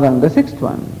samadhanam, the 6th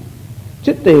one.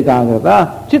 Chitta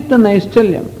ekagrata, chitta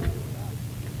naischalyam.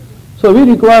 So we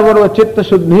require both chitta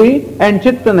shuddhi and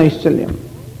chitta naischalyam.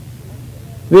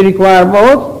 We require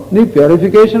both the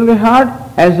purification of the heart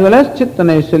as well as chitta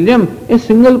naischalyam, a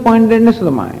single pointedness of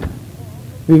the mind.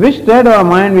 We wish that our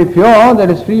mind be pure,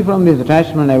 that is free from this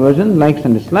attachment and aversion, likes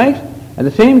and dislikes, at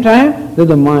the same time that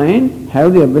the mind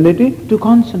have the ability to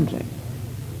concentrate.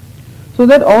 So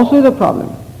that also is a problem.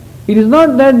 It is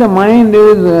not that the mind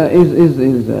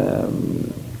is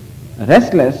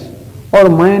restless or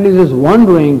mind is just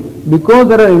wandering because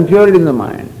there are impurities in the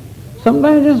mind.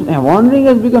 Sometimes just wandering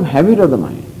has become habit of the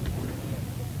mind.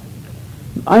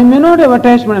 I may not have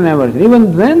attachment and aversion,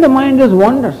 even then the mind just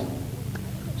wanders.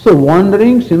 So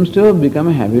wandering seems to have become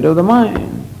a habit of the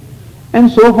mind. And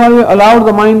so far we allowed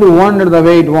the mind to wander the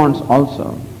way it wants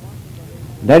also.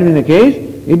 That being the case,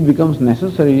 it becomes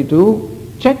necessary to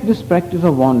check this practice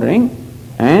of wandering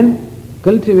and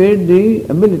cultivate the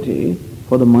ability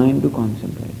for the mind to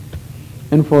concentrate.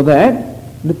 And for that,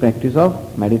 the practice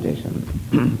of meditation.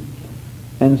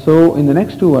 And so in the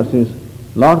next 2 verses,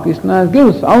 Lord Krishna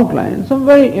gives outline, some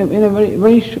in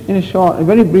a short,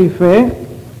 very brief way,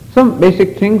 some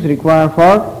basic things required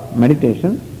for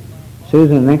meditation. Says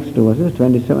in the next 2 verses,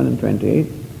 27 and 28.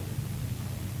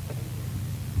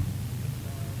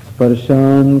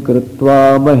 Sparshan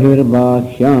kritva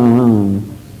bahirbahyam,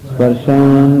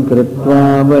 sparshan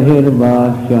kritva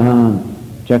bahirbahyam,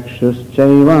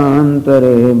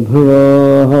 chakshuschayvantare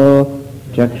bhuvoh,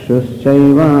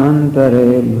 chakshuschayvantare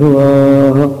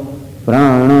bhuvoh,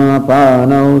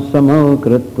 pranapanau samau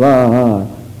kritva,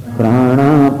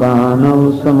 pranapanau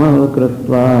samau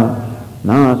kritva,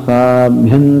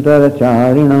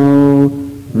 नासाभ्यन्तरचारिणौ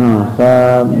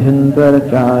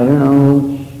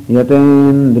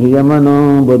यतेन्द्रियमनो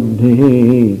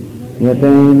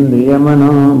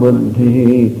बुद्धिः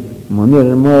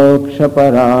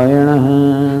मुनिर्मोक्षपरायणः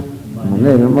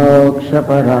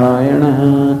मुनिर्मोक्षपरायणः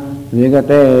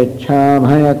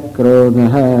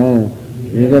विगतेच्छाभयक्रोधः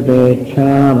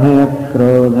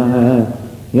विगतेच्छाभयक्रोधः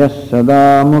यः सदा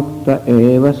मुक्त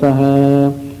एव सः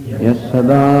यः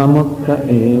सदा मुक्त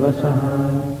एव सः.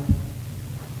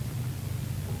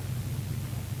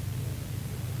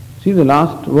 See the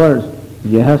last words.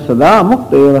 Yah sada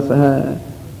mukta eva saha.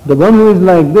 The one who is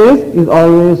like this is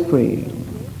always free.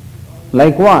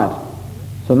 Like what?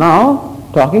 So now,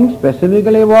 talking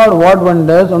specifically about what one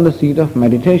does on the seat of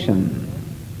meditation.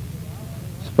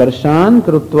 Sparshan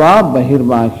krutva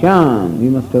bahirbahyan.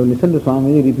 You must have listened to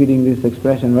Swamiji repeating this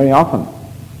expression very often.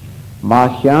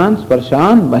 Bahyan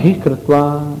sparshan bahir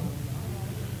krutva.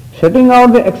 Shutting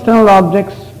out the external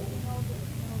objects,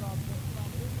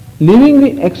 leaving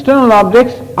the external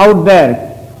objects out there.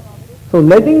 So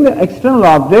letting the external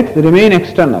objects remain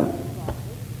external.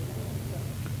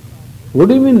 What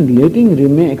do you mean letting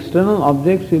external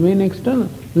objects remain external?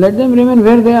 Let them remain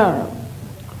where they are.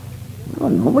 No,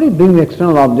 nobody brings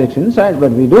external objects inside, but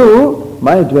we do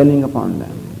by dwelling upon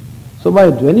them. So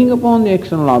by dwelling upon the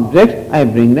external objects, I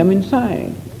bring them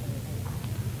inside.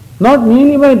 Not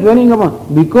merely by dwelling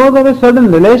upon, because of a certain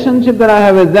relationship that I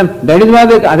have with them,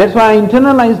 that's why I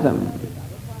internalize them.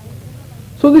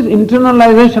 So this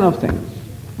internalization of things,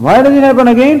 why does it happen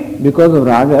again? Because of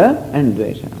raga and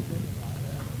dvesha.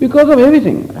 Because of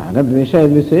everything. Raga, dvesha,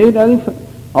 as we say,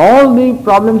 all the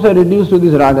problems are reduced to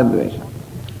this raga, dvesha.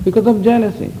 Because of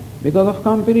jealousy, because of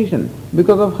competition,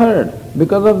 because of hurt,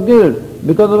 because of guilt,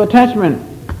 because of attachment,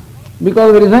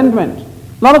 because of resentment,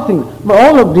 lot of things. But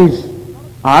all of these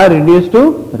are reduced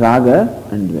to raga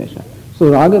and dvesha. So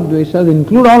raga, dvesha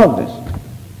include all of this.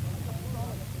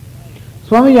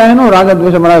 Swami, I know raga,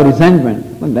 dvesha, but I have resentment.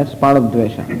 Well, that's part of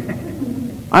dvesha.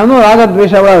 I know raga,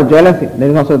 dvesha, but I have jealousy. That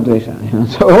is also dvesha.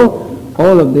 So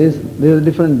all of this, there is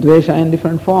different dvesha in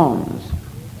different forms.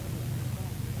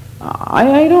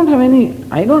 I don't have any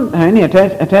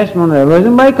attachment or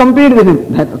aversion, but I compete with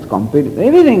him. That's compete.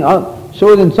 Everything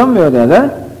shows in some way or the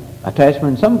other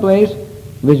attachment someplace,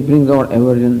 which brings out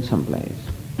aversion someplace.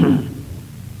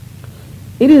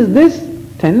 It is this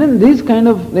this kind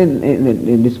of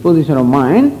disposition of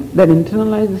mind that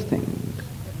internalizes things.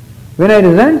 When I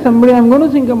resent somebody, I'm going to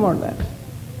think about that.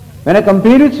 When I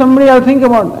compete with somebody, I'll think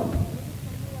about that.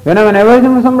 When I'm an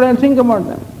aversion with somebody, I'll think about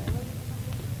them.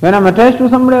 When I'm attached to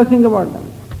somebody, I'll think about them.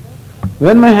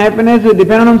 When my happiness is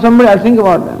dependent on somebody, I'll think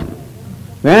about them.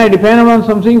 When I depend on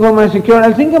something for my security,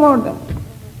 I'll think about them.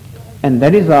 And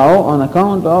that is how, on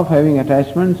account of having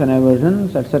attachments and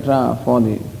aversions, etc., for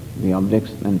the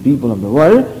objects and people of the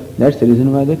world, that's the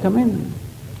reason why they come in.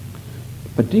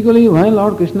 Particularly why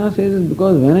Lord Krishna says is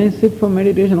because when I sit for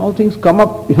meditation, all things come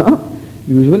up.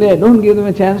 Usually I don't give them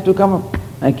a chance to come up.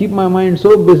 I keep my mind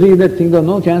so busy that things have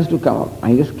no chance to come up.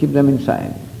 I just keep them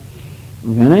inside.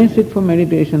 When I sit for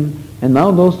meditation, and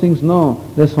now those things know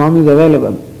that Swami is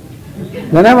available,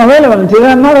 then I'm available. Until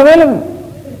I'm not available,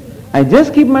 I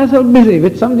just keep myself busy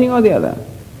with something or the other.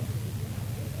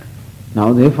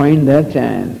 Now they find their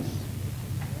chance.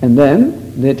 And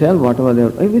then they tell whatever they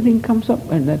want. Everything comes up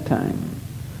at that time.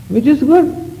 Which is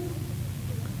good.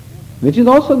 Which is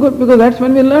also good because that's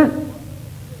when we learn.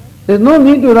 There's no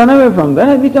need to run away from that.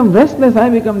 I become restless, I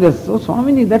become just, so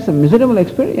Swamiji, that's a miserable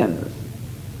experience.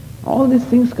 All these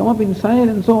things come up inside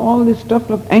and so all this stuff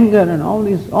of anger and all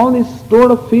these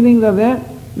stored up feelings are there.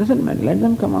 Doesn't matter, let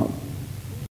them come out.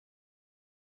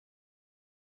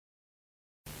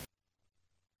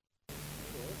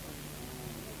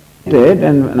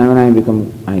 And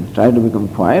when I try to become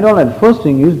quiet, all that first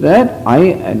thing is that I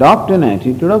adopt an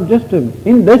attitude of just a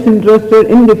disinterested,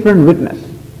 indifferent witness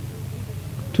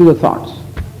to the thoughts.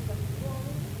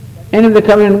 And if they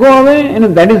come and go away, and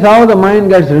if that is how the mind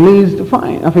gets released,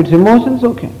 fine. Of its emotions,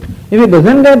 okay. If it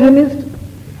doesn't get released,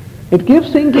 it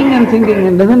keeps thinking and thinking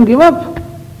and doesn't give up,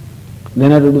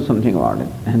 then I have to do something about it.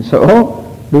 And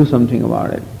so, do something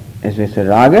about it. As we say,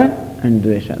 raga and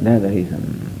dvesha, that's the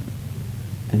reason.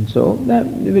 And so there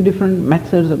will be different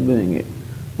methods of doing it.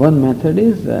 One method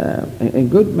is, a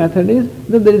good method is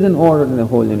that there is an order in the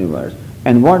whole universe.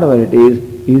 And whatever it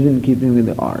is in keeping with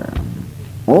the order.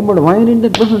 Oh, but why did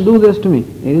that person do this to me?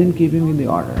 It is in keeping with the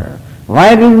order.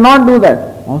 Why did he not do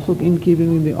that? Also in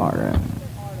keeping with the order.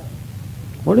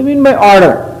 What do you mean by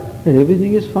order? That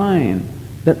everything is fine.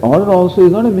 That order also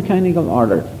is not a mechanical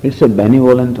order. It's a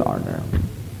benevolent order.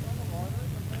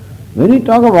 When we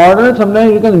talk of order,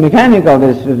 sometimes it becomes mechanical.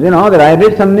 That I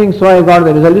did something, so I got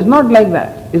the result. It's not like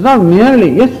that. It's not merely,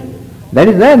 yes, that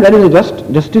is there. There is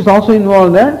a justice also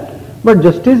involved there. But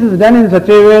justice is done in such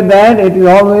a way that it is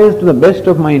always to the best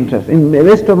of my interest. In the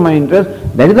best of my interest,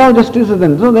 that is how justice is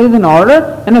done. So there is an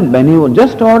order and a benevolent,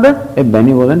 just order, a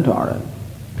benevolent order.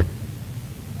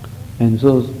 And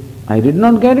so I did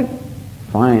not get it.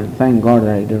 Fine, thank God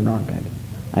that I did not get it.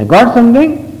 I got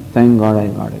something, thank God I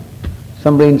got it.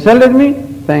 Somebody insulted me,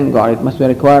 thank God, it must be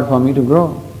required for me to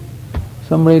grow.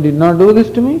 Somebody did not do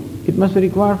this to me, it must be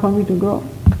required for me to grow.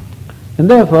 And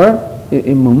therefore,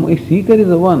 a seeker is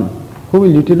the one who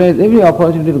will utilize every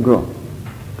opportunity to grow.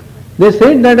 They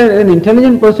said that an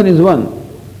intelligent person is one.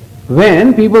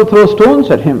 When people throw stones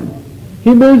at him,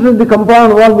 he builds the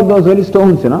compound wall with those very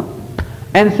stones,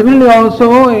 And similarly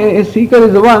also, a seeker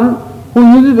is the one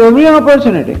who uses every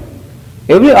opportunity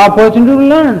to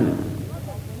learn.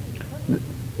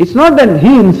 It's not that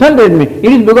he insulted me, it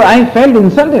is because I felt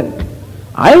insulted.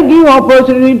 I give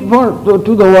opportunity to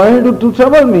the world to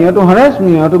trouble me or to harass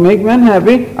me or to make me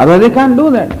unhappy, otherwise they can't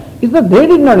do that. It's that they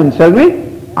did not insult me,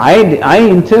 I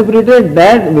interpreted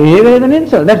that behavior as an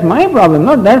insult. That's my problem,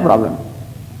 not their problem.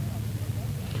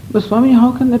 But Swami,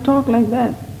 how can they talk like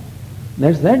that?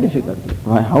 That's their difficulty.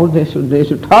 How they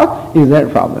should talk is their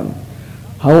problem.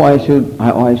 How I should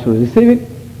receive it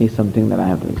is something that I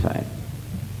have to decide.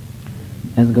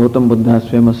 As Gautam Buddha's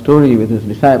famous story with his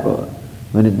disciple,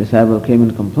 when his disciple came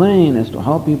and complained as to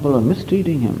how people are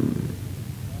mistreating him,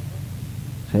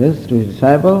 says to his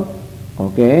disciple,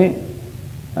 okay,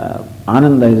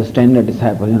 Ananda is a standard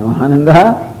disciple,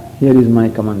 Ananda, here is my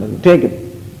Kamandalu, take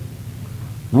it.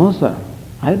 No sir,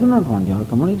 I do not want your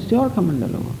Kamandalu, it's your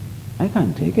Kamandalu. I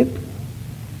can't take it.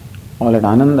 All at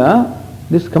Ananda,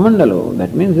 this Kamandalu,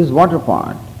 that means this water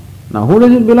pot. Now who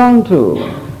does it belong to?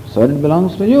 Sir, it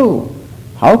belongs to you.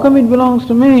 How come it belongs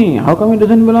to me? How come it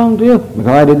doesn't belong to you? Because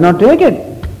I did not take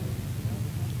it.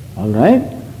 Alright?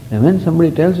 And when somebody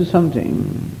tells you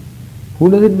something, who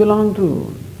does it belong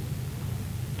to?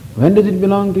 When does it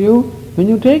belong to you? When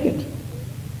you take it.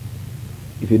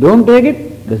 If you don't take it,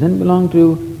 it doesn't belong to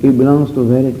you, it belongs to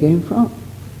where it came from.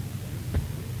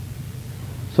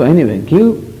 So anyway,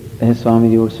 give, as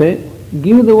Swamiji would say,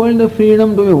 give the world the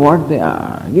freedom to be what they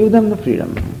are. Give them the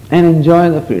freedom and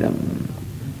enjoy the freedom.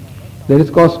 That is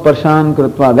called sparshan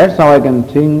krutva. That's how I can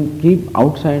keep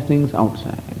outside things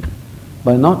outside.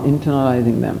 By not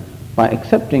internalizing them, by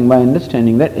accepting, by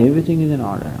understanding that everything is in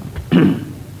order.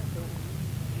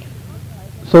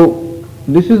 So,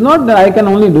 this is not that I can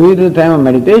only do it at the time of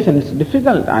meditation. It's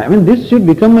difficult. This should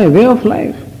become my way of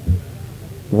life.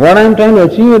 What I am trying to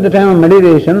achieve at the time of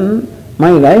meditation,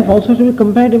 my life also should be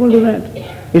compatible to that.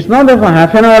 It's not that for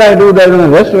half an hour I do that and the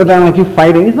rest of the time I keep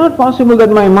fighting. It's not possible that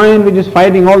my mind, which is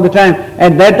fighting all the time,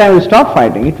 at that time will stop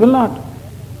fighting. It will not.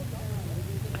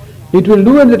 It will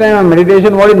do at the time of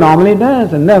meditation what it normally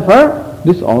does, and therefore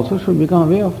this also should become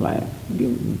a way of life.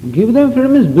 Give them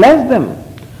freedom means bless them.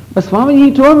 But Swami,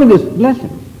 he told me this, bless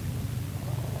him.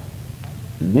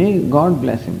 May God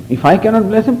bless him. If I cannot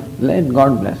bless him, let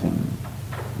God bless him.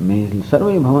 May sarve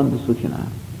bhavantu sukhina.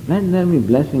 Let there be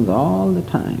blessings all the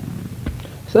time.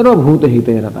 Sarva bhuta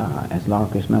hite rataha. As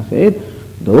Lord Krishna said,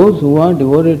 those who are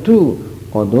devoted to,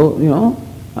 or those,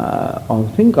 or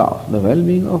think of the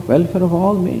well-being of welfare of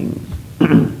all beings.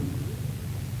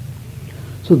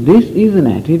 So this is an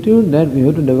attitude that we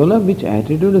have to develop, which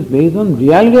attitude is based on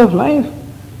reality of life.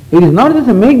 It is not just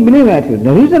a make-believe attitude.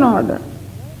 There is an order.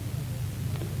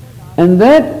 And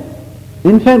that,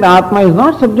 in fact, Atma is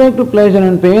not subject to pleasure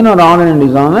and pain or honor and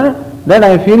dishonor. That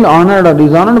I feel honored or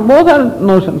dishonored, both are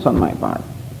notions on my part.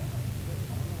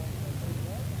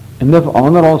 And therefore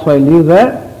honor also I leave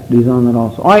there, dishonor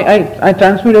also. I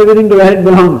transmit everything to where it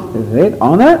belongs. Is it?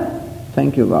 Honor?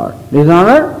 Thank you God.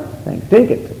 Dishonor?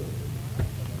 Take it.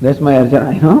 That's my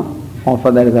archana, offer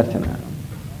that as archana.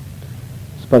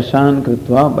 Sparshan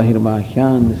kritva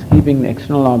bahirbahyan, is keeping the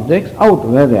external objects out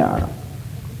where they are.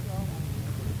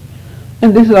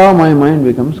 And this is how my mind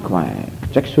becomes quiet.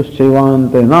 Chakshus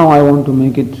chaivante, now I want to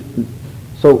make it.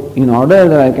 So in order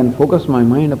that I can focus my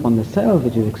mind upon the self,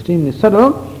 which is extremely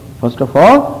subtle, first of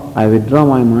all, I withdraw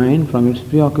my mind from its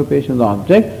preoccupation of the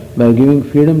object by giving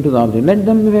freedom to the object. Let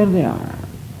them be where they are.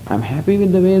 I'm happy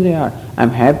with the way they are. I'm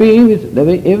happy with the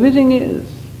way everything is.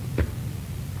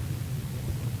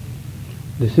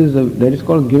 That is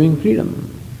called giving freedom.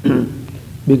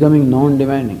 Becoming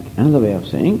non-demanding. Another way of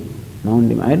saying,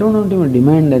 non-demand. I don't want to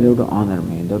demand that they have to honor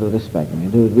me, they have to respect me,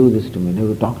 they have to do this to me, they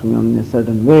have to talk to me in a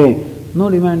certain way. No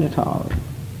demand at all.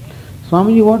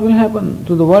 Swamiji, what will happen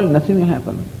to the world? Nothing will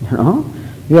happen.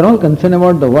 We are all concerned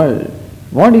about the world.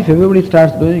 What if everybody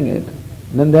starts doing it?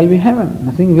 Then there will be heaven.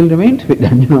 Nothing will remain to be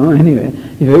done, Anyway,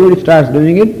 if everybody starts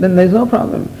doing it, then there is no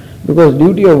problem. Because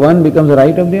duty of one becomes the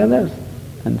right of the others.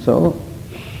 And so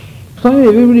So if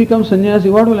everybody becomes sannyasi,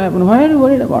 what will happen? Why are you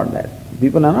worried about that?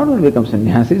 People are not going to become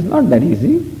sannyasi. It's not that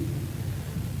easy.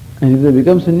 And if they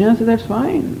become sannyasi, that's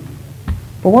fine.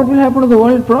 But what will happen to the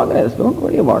world progress? Don't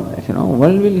worry about that.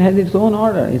 World will have its own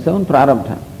order, its own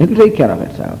prarabdha. It will take care of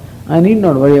itself. I need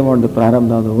not worry about the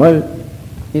prarabdha of the world.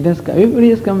 Everybody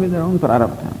has come with their own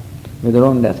prarabdha, with their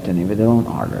own destiny, with their own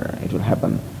order. It will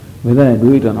happen. Whether I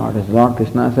do it or not. As Lord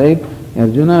Krishna said,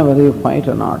 Arjuna, whether you fight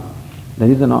or not,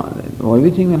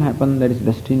 everything will happen that is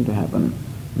destined to happen.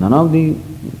 None of the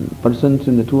persons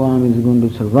in the two armies is going to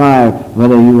survive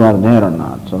whether you are there or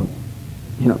not. So,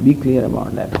 be clear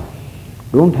about that.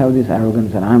 Don't have this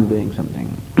arrogance that I am doing something.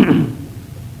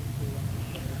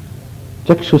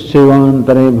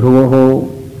 Chakshushchevantare bhruvoho,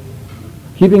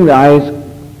 keeping the eyes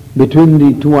between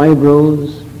the two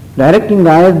eyebrows, directing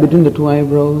the eyes between the two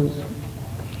eyebrows.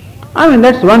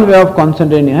 That's one way of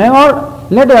concentrating. Or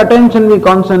let the attention be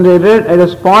concentrated at a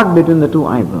spot between the two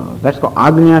eyebrows. That's called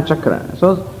Agnya Chakra.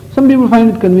 So some people find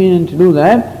it convenient to do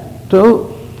that. So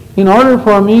in order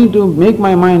for me to make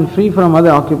my mind free from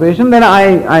other occupation, then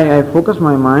I focus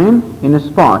my mind in a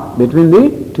spot between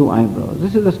the two eyebrows.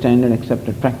 This is the standard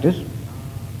accepted practice.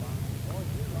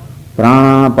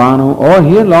 Prana, Pano, or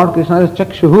here Lord Krishna is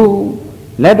Chakshuhu.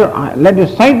 Let your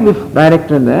sight be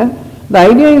directed there. The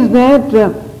idea is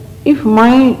that if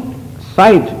my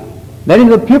sight, that is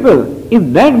the pupil,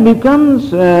 if that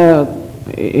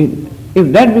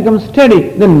becomes steady,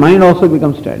 then mind also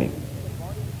becomes steady.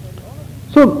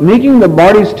 So making the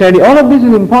body steady, all of this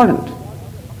is important.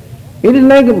 It is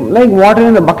like water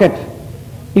in the bucket.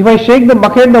 If I shake the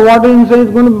bucket, the water inside is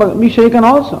going to be shaken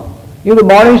also. If the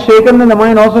body is shaken, then the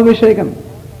mind also will be shaken.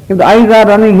 If the eyes are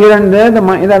running here and there,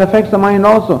 that affects the mind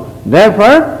also.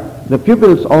 Therefore, the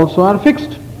pupils also are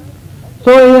fixed.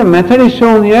 So a method is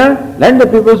shown here. Let the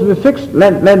pupils be fixed.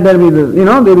 Let there be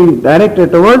they be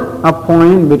directed towards a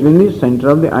point between the center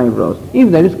of the eyebrows, if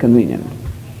that is convenient.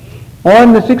 Or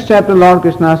in the 6th chapter, Lord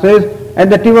Krishna says, at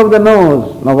the tip of the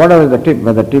nose. Now whatever is the tip,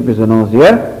 whether tip is the nose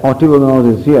here or tip of the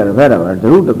nose is here, wherever, at the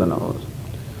root of the nose.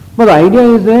 But the idea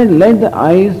is that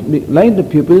let the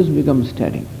pupils become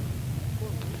steady.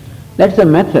 That's a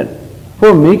method.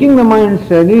 For making the mind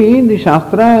steady, the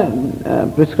Shastra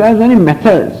prescribes many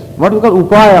methods, what we call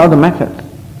upaya, or the methods.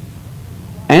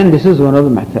 And this is one of the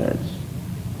methods.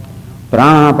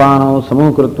 Pranapano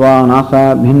samukrutva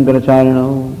nasa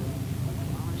bhindracharino.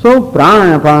 So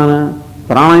pranapana,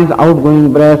 prana is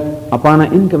outgoing breath,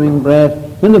 apana incoming breath.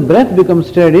 When the breath becomes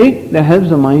steady, that helps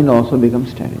the mind also become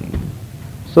steady.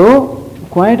 So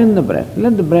quieten the breath.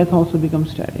 Let the breath also become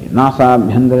steady. Nasa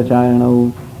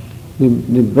bhindracharino.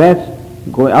 The breath,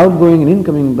 outgoing and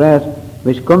incoming breath,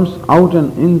 which comes out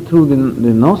and in through the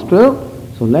nostril,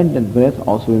 so let that breath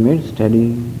also be made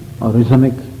steady or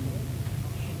rhythmic.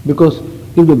 Because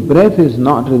if the breath is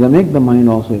not rhythmic, the mind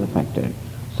also is affected.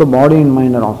 So body and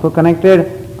mind are also connected,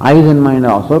 eyes and mind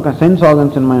are also, sense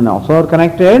organs and mind also are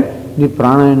connected, the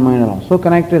prana and mind are also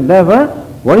connected. Therefore,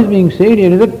 what is being said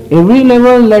here is that every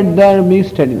level let there be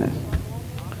steadiness.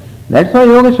 That's why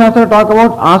Yoga Shastra talk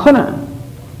about asana.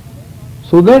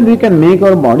 So that we can make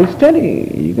our body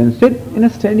steady. You can sit in a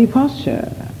steady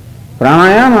posture.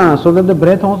 Pranayama, so that the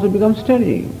breath also becomes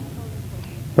steady.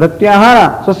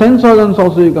 Pratyahara, so sense organs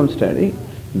also become steady.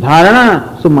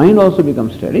 Dharana, so mind also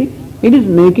becomes steady. It is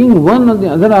making one after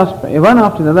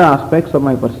the other aspects of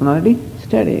my personality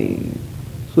steady.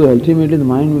 So ultimately the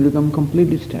mind will become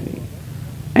completely steady.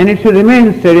 And it should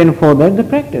remain steady, and for that the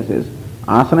practice is.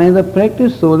 Asana is a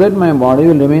practice so that my body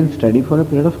will remain steady for a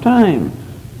period of time.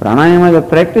 Pranayama is a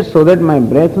practice so that my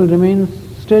breath will remain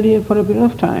steady for a period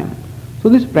of time. So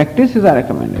these practices are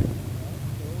recommended.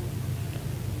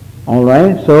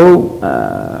 Alright, so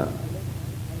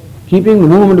keeping the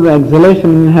movement of the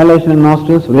exhalation, inhalation and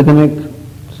nostrils rhythmic,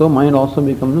 so mind also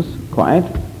becomes quiet.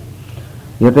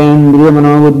 Yatendriya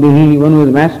manobuddhihi, one who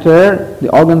is master the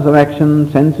organs of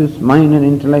action, senses, mind and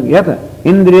intellect. Yata,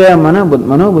 indriya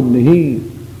manobuddhihi,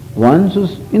 one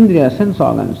whose indriya, sense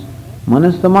organs,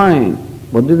 manas the mind,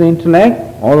 buddhi the intellect,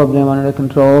 all of them are under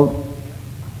control.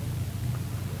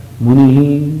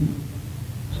 Munihi,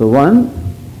 so one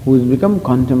who has become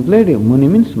contemplative. Muni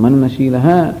means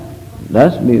mananashilaha.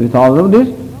 Thus, with all of this,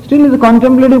 still is a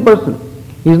contemplative person.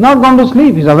 He is not gone to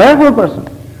sleep, he is a awareful person.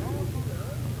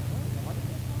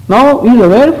 Now he is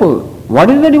awareful. What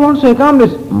is that he wants to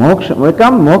accomplish? Moksha,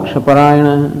 become moksha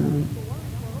parayana.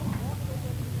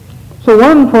 So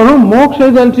one for whom moksha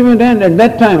is the ultimate end, at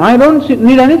that time, I don't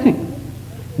need anything.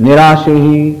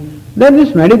 Nirashehi, then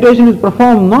this meditation is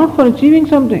performed not for achieving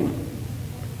something.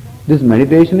 This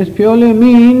meditation is purely a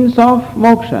means of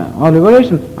moksha or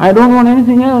liberation. I don't want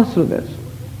anything else through this.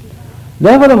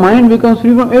 Therefore the mind becomes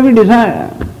free from every desire.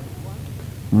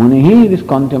 Munihi, this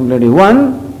contemplative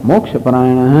one, moksha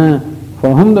parayana,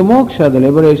 for whom the moksha, the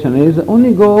liberation, is the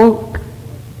only goal.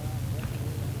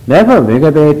 Therefore,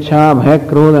 vegate ichha bhaya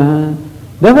krodha.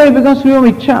 Therefore he becomes free from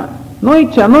ichha. No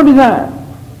ichha, no desire.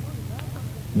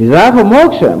 Desire for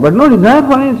moksha, but no desire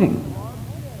for anything.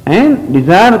 And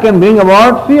desire can bring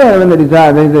about fear when the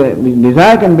desire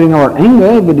can bring about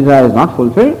anger if the desire is not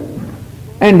fulfilled.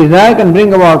 And desire can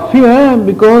bring about fear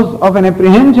because of an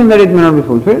apprehension that it may not be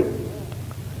fulfilled.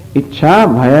 Ichha,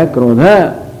 bhaya,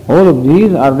 krodha, all of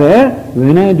these are there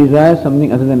when I desire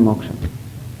something other than moksha.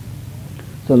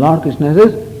 So Lord Krishna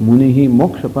says, Munihi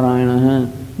moksha parayana,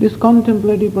 this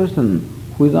contemplative person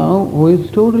who is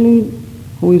totally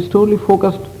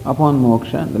focused upon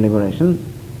moksha, the liberation,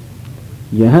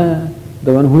 Yaha,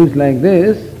 the one who is like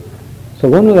this, so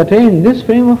one who attains this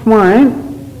frame of mind,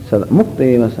 mukta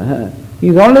eva saha, he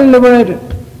is already liberated.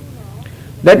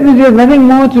 That means he has nothing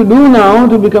more to do now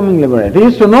to becoming liberated. He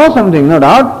is to know something, no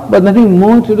doubt, but nothing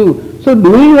more to do. So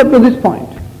doing up to this point.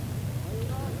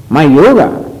 My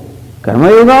yoga,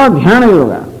 karma yoga or dhyana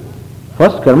yoga.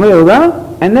 First karma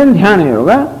yoga and then dhyana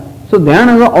yoga. So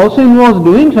dhyana yoga also involves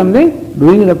doing something,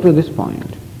 doing it up to this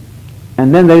point.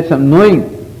 And then there is some knowing.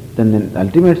 Then the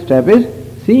ultimate step is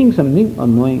seeing something or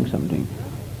knowing something.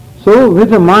 So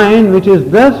with a mind which is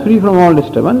thus free from all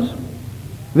disturbance,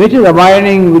 which is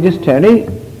abiding, which is steady,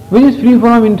 which is free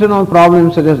from internal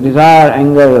problems such as desire,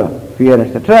 anger, fear,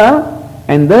 etc.,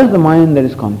 and thus the mind that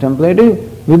is contemplative,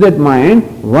 with that mind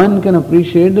one can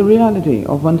appreciate the reality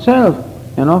of oneself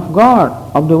and of God,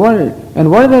 of the world. And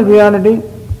what is that reality?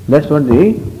 That's what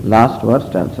the last verse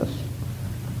tells us.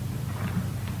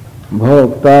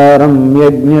 Bhoktaram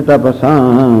yajna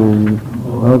tapasam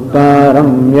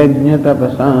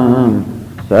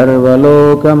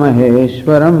sarvaloka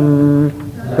maheshwaram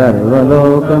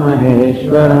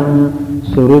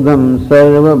surudam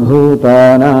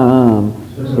sarvabhutanam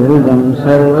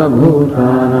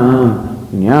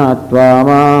jnatva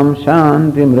mam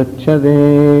shanti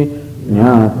mrichyate.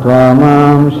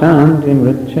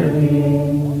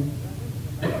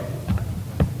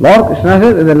 Lord Krishna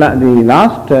says, the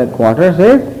last quarter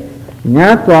says,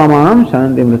 Jnatva mam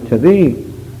shanti mrichyati.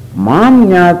 Mam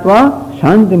jnatva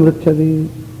shanti mrichyati.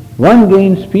 One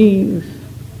gains peace,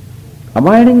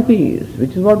 abiding peace,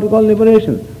 which is what we call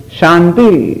liberation.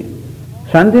 Shanti.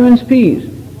 Shanti means peace.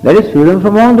 That is freedom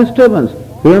from all disturbance,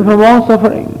 freedom from all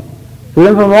suffering,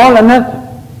 freedom from all anartha.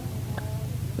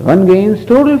 One gains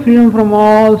total freedom from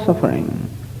all suffering.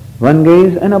 One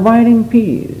gains an abiding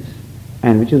peace,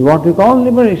 and which is what we call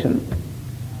liberation.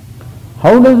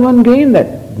 How does one gain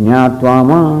that? Jnatva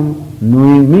mam,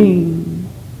 knowing me.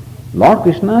 Lord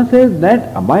Krishna says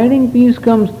that abiding peace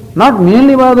comes not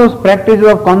merely by those practices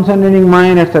of concentrating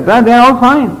mind, etc. They are all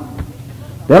fine.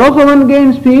 There also one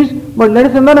gains peace, but let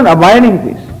us say not an abiding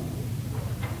peace.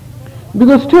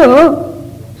 Because still,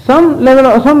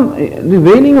 the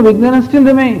veiling of ignorance still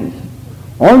remains.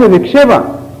 All the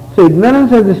vikshepa. So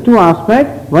ignorance has these two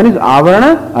aspects. One is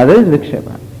avarana, other is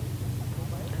vikshepa.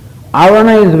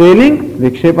 Avarana is veiling,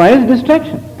 vikshepa is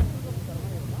distraction.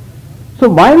 So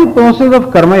by the process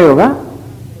of karma yoga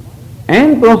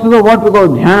and process of what we call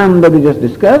dhyan that we just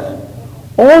discussed,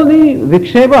 all the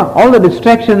vikshepa, all the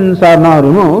distractions are now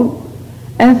removed,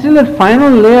 and still a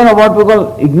final layer of what we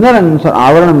call ignorance or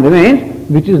avaranam remains,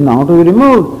 which is now to be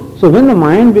removed. So when the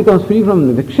mind becomes free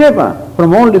from the vikshepa,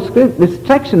 from all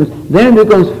distractions, then it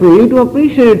becomes free to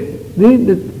appreciate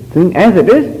the thing as it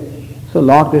is. So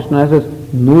Lord Krishna says,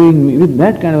 knowing me, with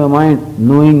that kind of a mind,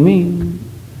 knowing me,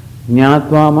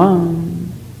 jnatva mam.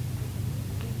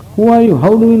 Who are you?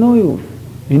 How do we know you?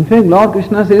 In fact, Lord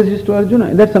Krishna says this to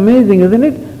Arjuna. That's amazing, isn't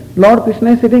it? Lord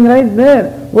Krishna is sitting right there.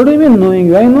 What do you mean knowing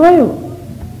you? I know you.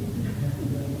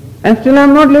 And still I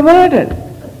am not liberated.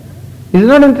 Is it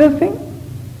not interesting?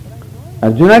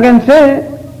 Arjuna can say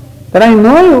that I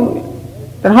know you.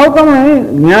 Then how come I,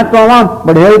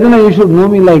 but here Arjuna, you should know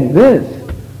me like this.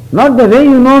 Not the way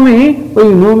you know me, but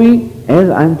you know me as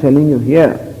I am telling you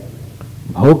here.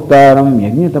 Bhoktaram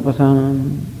yajna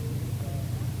tapasam.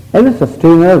 As a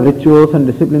sustainer of rituals and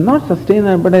discipline, not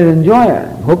sustainer but as enjoyer.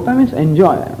 Bhokta means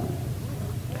enjoyer.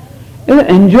 As an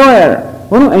enjoyer,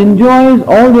 one who enjoys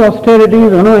all the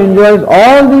austerities, one who enjoys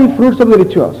all the fruits of the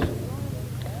rituals.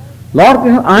 Lord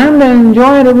Krishna, I am the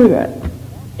enjoyer everywhere.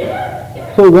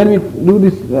 So when we do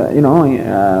this,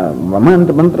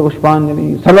 mantra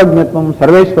pushpanjali, sarvajnatvam,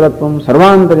 sarveshwaratvam,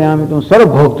 sarvantaryamitam,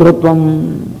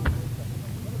 sarvabhoktratvam.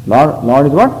 Lord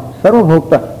is what?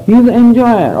 Sarvabhokta. He is the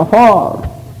enjoyer of all.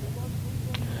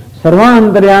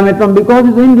 Sarvantaryamitam, because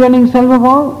he is the indwelling self of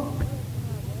all.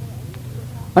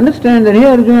 Understand that here,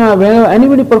 Arjuna, whenever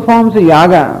anybody performs a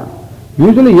yaga,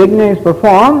 usually yajna is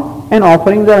performed and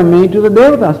offerings are made to the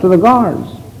devatas, to the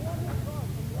gods.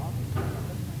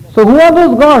 So who are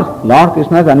those gods? Lord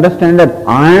Krishna has understand that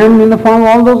I am in the form of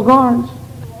all those gods.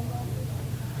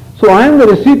 So I am the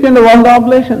recipient of all the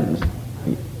oblations.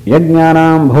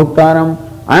 Yajnanam, bhoktaram.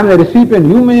 I am the recipient.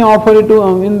 You may offer it to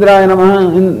Indraya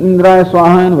Namaha, Indraya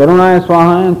Swaha, and Varunaya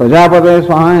Swaha, and Prajapataya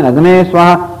Swaha, and Agnaya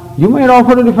Swaha. You might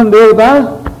offer to different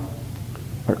devatas.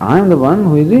 But I am the one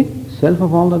who is the self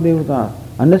of all the devatas.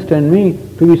 Understand me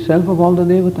to be self of all the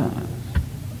devatas.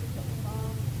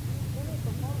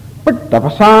 But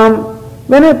tapasam,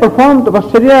 when I perform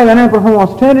tapasarya, when I perform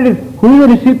austerity, who is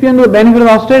the recipient of the benefit of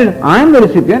austerity? I am the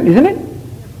recipient, isn't it?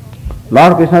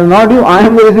 Lord Krishna is not you, I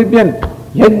am the recipient.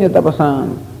 Yajna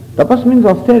tapasam. Tapas means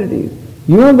austerities.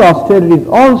 You are the austerities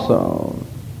also.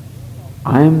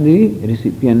 I am the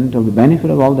recipient of the benefit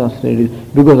of all the austerities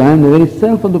because I am the very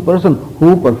self of the person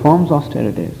who performs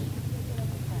austerities.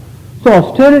 So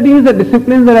austerity is the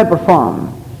disciplines that I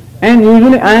perform. And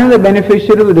usually I am the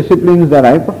beneficiary of the disciplines that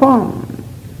I perform.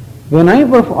 When I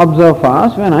observe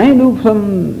fast, when I do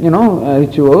some,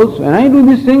 rituals, when I do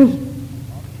these things,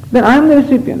 then I am the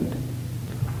recipient.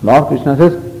 Lord Krishna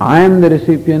says, I am the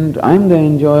recipient, I am the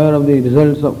enjoyer of the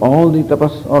results of all the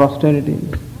tapas or austerities.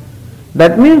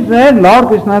 That means that Lord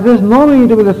Krishna says, know me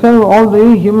to be the self of all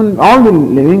the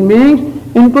living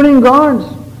beings, including gods.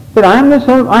 That I am the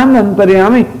self, I am the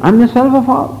Antaryami, I am the self of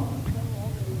all.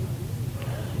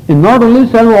 And not only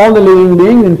self of all the living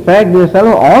beings, in fact, the self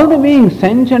of all the beings,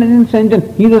 sentient and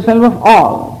insentient, he is the self of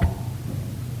all.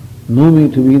 Know me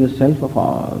to be the self of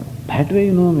all. That way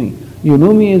you know me. You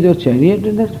know me as your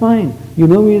charioteer, that's fine. You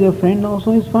know me as a friend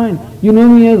also is fine. You know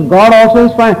me as God also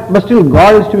is fine. But still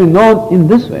God is to be known in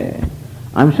this way.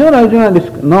 I'm sure Arjuna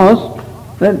knows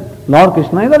that Lord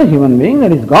Krishna is not a human being,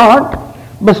 that is God.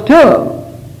 But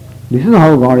still, this is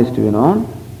how God is to be known.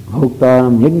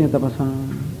 Bhoktaram yajna tapasam.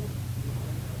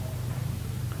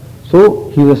 So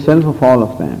he is the self of all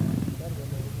of them.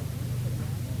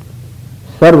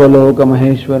 Sarvaloka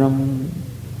Maheshwaram.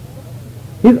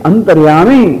 He is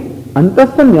Antaryami.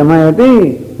 Antasam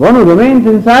Yamayati. One who remains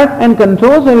inside and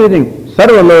controls everything.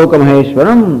 Sarvaloka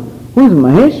Maheshwaram. Who is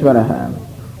Maheshwaraha?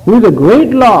 Who is the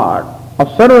great Lord of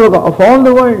Sarvaloka, of all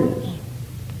the worlds.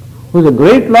 Who is the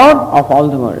great Lord of all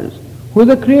the worlds. Who is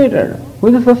the creator. Who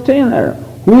is the sustainer.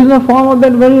 Who is the form of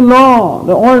that very law,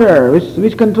 the order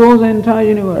which controls the entire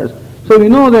universe. So we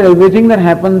know that everything that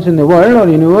happens in the world or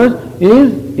universe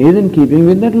is in keeping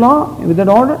with that law, with that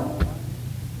order.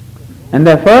 And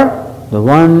therefore, the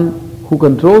one who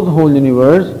controls the whole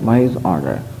universe by his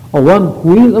order, or one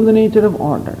who is of the nature of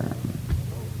order,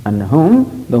 under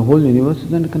whom the whole universe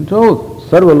is under control.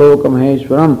 Sarvaloka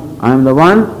Maheshwaram. I am the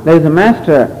one that is the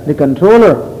master, the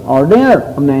controller,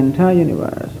 ordainer of the entire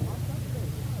universe.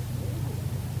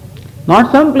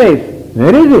 Not some place.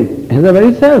 Where is it? It is the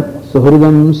very self.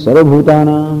 Suhridam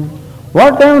Sarvabhutanam.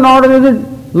 What kind of order is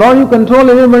it? Lord, you control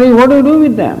everybody. What do you do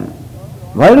with them?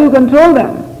 Why do you control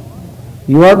them?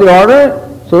 You are the order,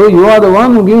 so you are the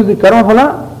one who gives the karma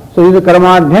phala. So he is the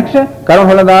karmadhyaksha, karma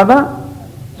phala data.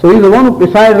 So he is the one who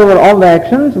presides over all the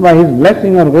actions. By his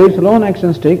blessing or grace alone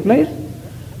actions take place.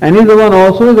 And he is the one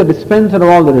also who is the dispenser of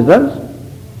all the results.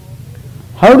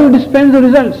 How do you dispense the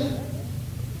results?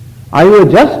 Are you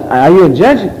a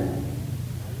judge?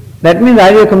 That means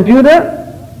are you a computer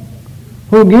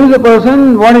who gives a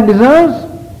person what he deserves?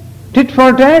 Tit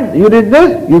for tat, you did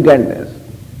this, you get this.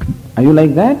 Are you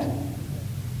like that?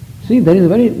 See, there is a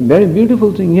very, very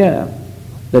beautiful thing here,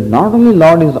 that not only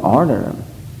Lord is order,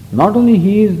 not only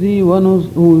he is the one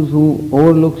who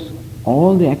overlooks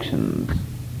all the actions,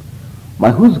 by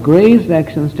whose grace the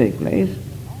actions take place,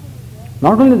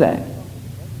 not only that,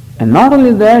 and not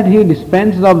only that, he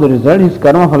dispenses of the result, his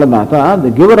karma phaladata,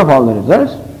 the giver of all the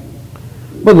results,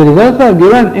 but the results are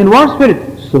given in what spirit?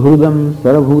 Suhrudam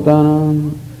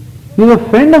Sarabhutanam. He is a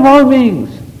friend of all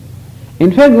beings.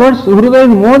 In fact, word Suhruda is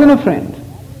more than a friend.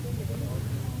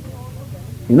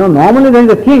 Normally there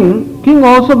is a king. King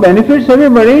also benefits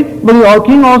everybody, but the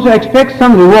king also expects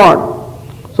some reward.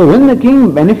 So when the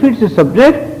king benefits his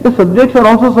subject, the subjects are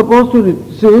also supposed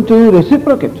to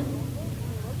reciprocate.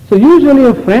 So usually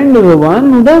a friend is the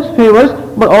one who does favors,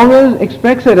 but always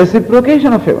expects a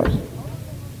reciprocation of favors.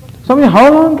 So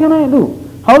how long can I do?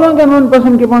 How long can one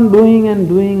person keep on doing and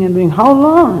doing and doing? How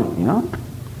long?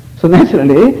 So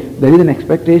naturally, there is an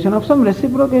expectation of some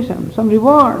reciprocation, some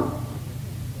reward.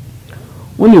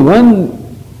 Only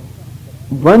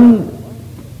one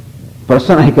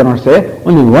person, I cannot say,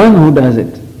 only one who does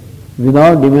it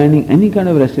without demanding any kind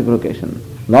of reciprocation.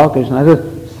 Lord Krishna says,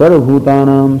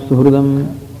 Sarvabhutanam Suhridam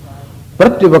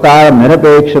Pratyupakara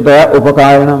nirapekshata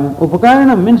upakaranam.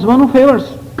 Upakaranam means one who favors.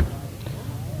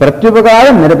 Pratyupakara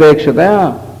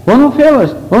nirapekshata, one who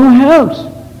favors, one who helps,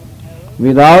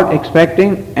 without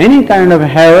expecting any kind of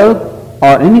help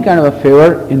or any kind of a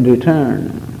favor in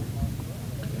return.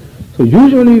 So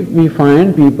usually we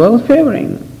find people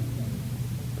favoring,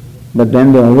 but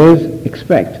then they always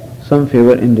expect some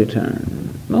favor in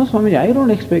return. No, Swamiji, I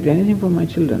don't expect anything from my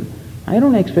children. I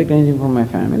don't expect anything from my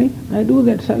family. I do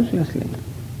that selflessly.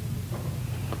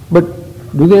 But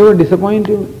do they ever disappoint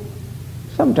you?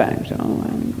 Sometimes,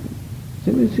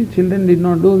 see, children did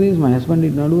not do this, my husband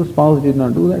did not do, spouse did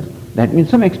not do that. That means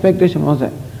some expectation was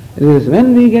there. It is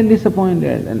when we get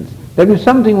disappointed, and that means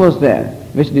something was there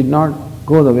which did not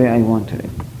go the way I wanted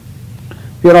it.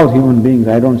 We are all human beings.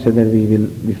 I don't say that we will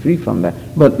be free from that.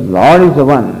 But Lord is the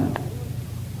one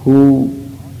who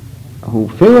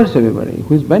favors everybody,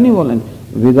 who is benevolent,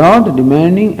 without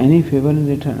demanding any favor in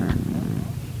return.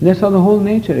 That's how the whole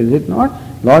nature is, it not?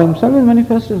 Lord himself will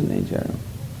manifest his nature.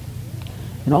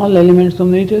 And all elements of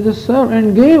nature just serve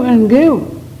and give and give.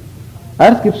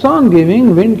 Earth keeps on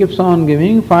giving, wind keeps on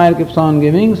giving, fire keeps on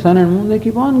giving, sun and moon, they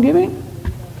keep on giving.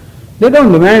 They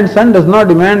don't demand, sun does not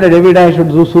demand that every day I should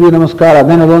do Surya Namaskara,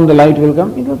 then alone the light will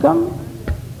come. It will come.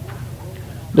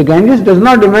 The Ganges does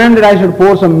not demand that I should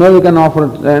pour some milk and offer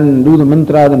and do the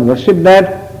mantra and worship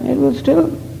that. It will still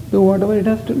do whatever it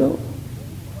has to do.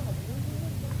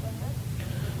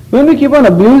 When we keep on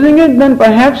abusing it, then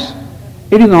perhaps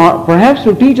it is not, perhaps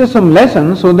to teach us some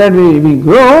lessons so that we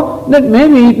grow, that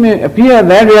maybe it may appear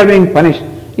that we are being punished.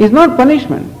 It's not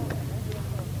punishment.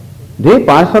 They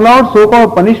parcel out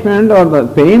so-called punishment or the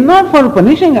pain not for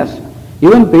punishing us.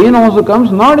 Even pain also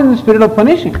comes not in the spirit of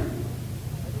punishing.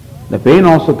 The pain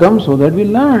also comes so that we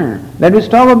learn, that we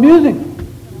stop abusing.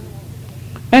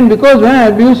 And because when I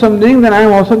abuse something, then I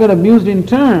am also get abused in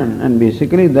turn. And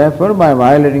basically, therefore, by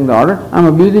violating the order, I am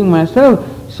abusing myself.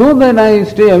 So that I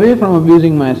stay away from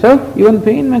abusing myself, even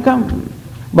pain may come.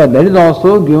 But that is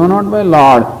also given out by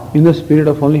Lord in the spirit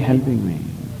of only helping me.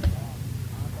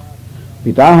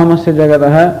 Pitahamasya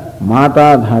jagataha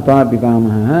mata dhata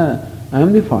pitamaha. I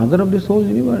am the father of this whole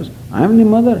universe. I am the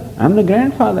mother. I am the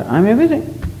grandfather. I am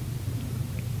everything.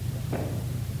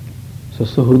 So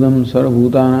suhrudam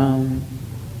sarvabhutanam.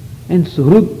 And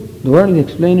suhrud, the word is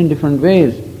explained in different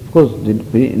ways. Of course, the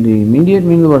immediate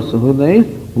meaning of the word suhruda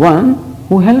is one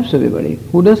who helps everybody,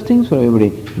 who does things for everybody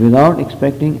without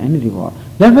expecting any reward.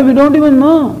 Therefore we don't even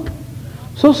know.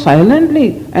 So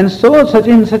silently and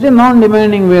in such a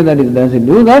non-demanding way that it does it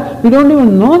do that, we don't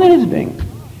even know that it's doing.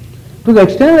 To the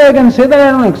extent that I can say that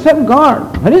I don't accept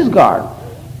God. Where is God?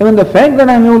 Even the fact that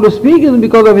I am able to speak is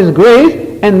because of His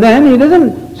grace, and then He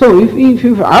doesn't. So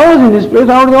if I was in His place,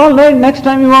 I would be all right, next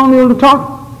time you won't be able to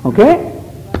talk. Okay?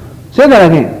 Say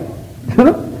that again.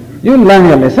 You will learn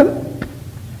your lesson.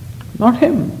 Not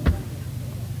him.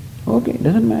 Okay,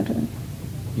 doesn't matter.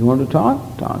 You want to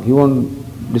talk? Talk. You want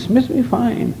to dismiss me?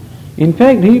 Fine. In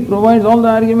fact, he provides all the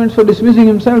arguments for dismissing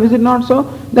himself. Is it not so?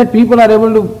 That people are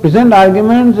able to present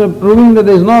arguments proving that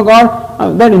there is no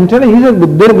God. That intelligence, he says,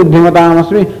 buddhir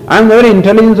buddhimatam. I am the very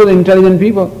intelligence of the intelligent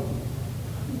people.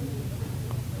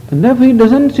 And therefore he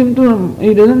doesn't seem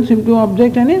to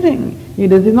object anything. He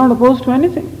is not opposed to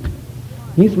anything.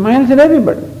 He smiles at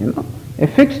everybody, a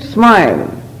fixed smile.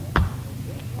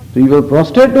 So you will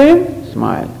prostrate to him,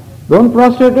 smile. Don't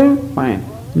prostrate to him, fine.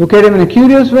 Look at him in a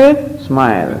curious way,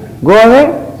 smile. Go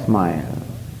away, smile.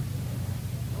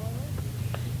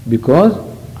 Because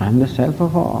I am the self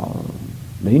of all,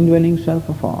 the indwelling self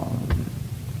of all.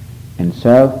 And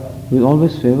self is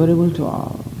always favorable to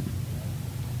all.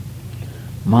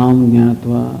 Mam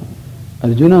jnatva.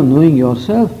 Arjuna, knowing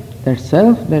yourself, that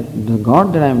self, that the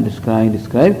God that I am described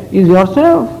is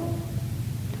yourself.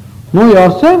 Know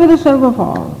yourself is the self of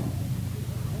all.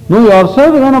 Know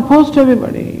yourself is unopposed to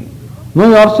everybody. Know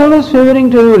yourself as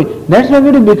favoring to everybody. That's why we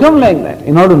have to become like that.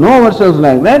 In order to know ourselves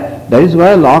like that, that is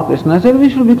why Lord Krishna said we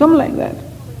should become like that.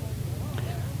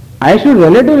 I should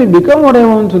relatively become what I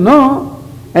want to know.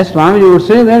 As Swamiji would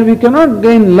say that we cannot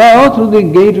gain love through the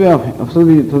gateway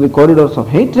through the corridors of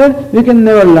hatred. We can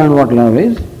never learn what love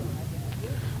is.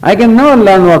 I can never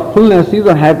learn what fullness is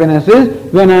or happiness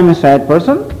is when I am a sad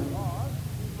person.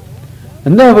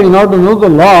 And therefore, in order to know the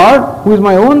Lord, who is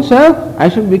my own self, I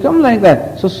should become like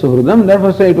that. So suhrudam,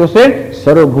 therefore it was said,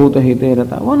 sarvabhuta hite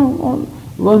rata, one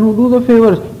who do the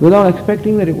favors without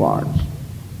expecting the rewards.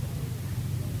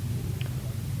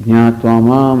 Jnatva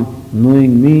mam,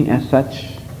 knowing me as such,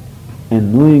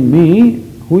 and knowing me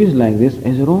who is like this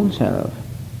as your own self.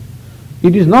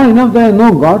 It is not enough that I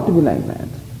know God to be like that.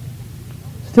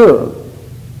 Still,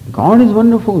 God is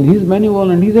wonderful, He is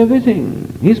benevolent, He is everything.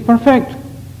 He is perfect.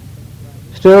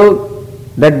 Still,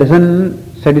 that doesn't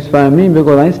satisfy me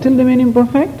because I still remain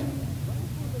imperfect.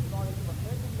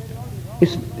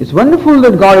 It's wonderful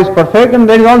that God is perfect and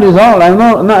that is all resolved. I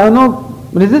have no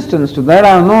resistance to that. I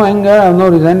have no anger, I have no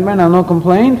resentment, I have no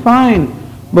complaint. Fine.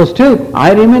 But still,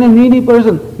 I remain a needy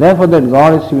person. Therefore, that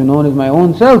God is to be known as my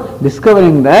own self.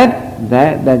 Discovering that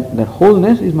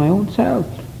wholeness is my own self.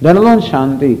 That alone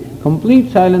Shanti, complete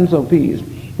silence of peace.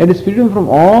 That is freedom from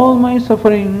all my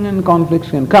suffering and conflicts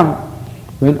can come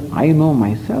when I know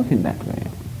myself in that way.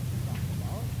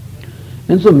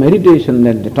 And so meditation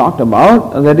that they talked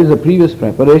about, that is a previous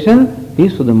preparation,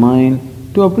 is for the mind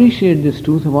to appreciate this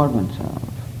truth about oneself.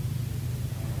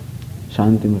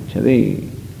 Shanti Muchyate.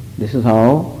 This is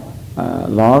how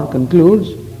Lord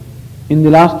concludes in the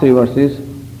last 3 verses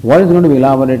what is going to be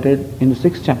elaborated in the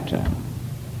 6th chapter.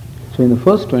 So in the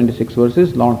first 26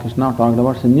 verses, Lord Krishna talked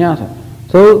about sannyasa.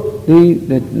 So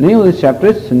the name of this chapter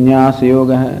is Sannyasa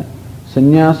Yoga.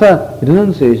 Sannyasa,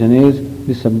 renunciation, is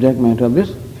the subject matter of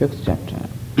this 5th chapter.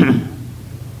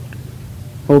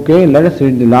 Okay, let us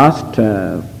read the last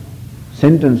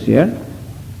sentence here,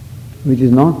 which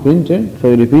is not printed,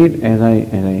 so I repeat as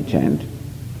I chant.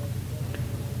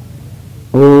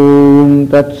 Om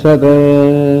Tat Sat,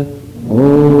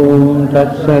 Om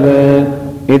Tat Sat.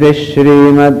 Iti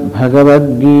Srimad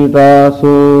Bhagavad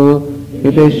Gitasu,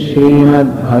 Iti Srimad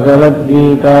Bhagavad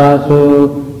Gitasu,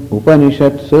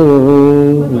 Upanishadsu,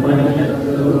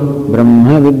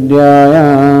 Brahma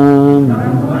Vidyayam,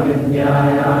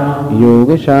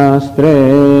 Yoga Shastre,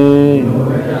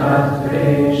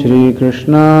 Shri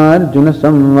Krishna Arjuna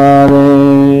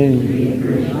Samvade,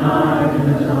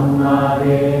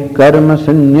 Karma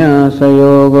Sannyasa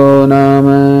Yogo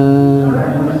Nama,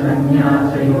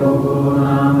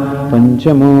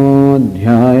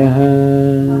 Panchamodhyaya.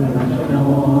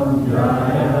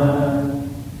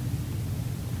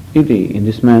 Iti, in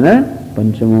this manner,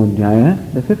 Panchamodhyaya,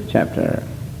 the 5th chapter,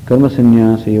 Karma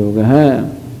Sannyasa Yoga,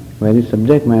 where the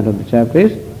subject matter of the chapter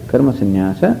is Karma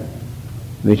Sannyasa,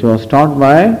 which was taught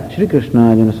by Shri Krishna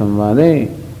Arjuna Samvade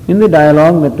in the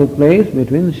dialogue that took place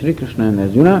between Shri Krishna and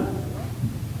Arjuna,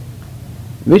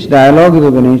 which dialogue is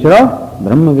of the nature of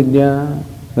Brahma Vidya,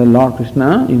 where Lord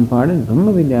Krishna imparted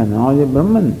Brahma Vidya, knowledge of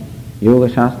Brahman, Yoga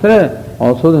Shastra,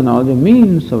 also the knowledge of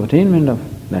means of attainment of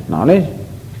that knowledge.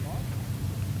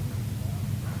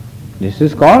 This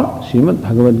is called Srimad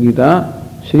Bhagavad Gita,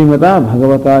 Srimata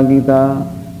Bhagavata Gita,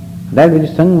 that which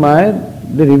is sung by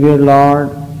the revered Lord,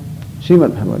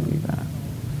 Srimad Bhagavad Gita.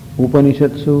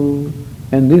 Upanishadsu,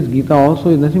 and this Gita also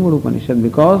is nothing but Upanishad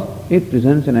because it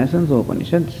presents an essence of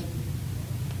Upanishads.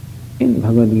 In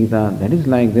Bhagavad Gita, that is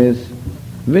like this,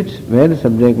 where the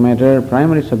subject matter,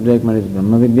 primary subject matter is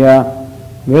Brahma Vidya,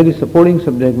 where the supporting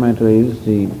subject matter is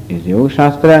Yoga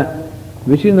Shastra,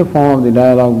 which is in the form of the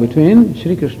dialogue between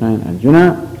Shri Krishna and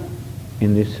Arjuna.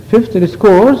 In this 5th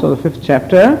discourse of the 5th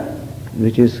chapter,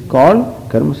 which is called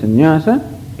Karma Sannyasa,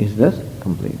 is thus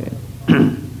completed.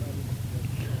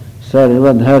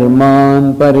 Sarva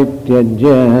dharman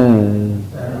parityajya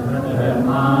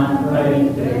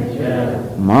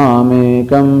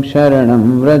Mamekam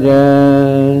sharanam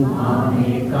vraja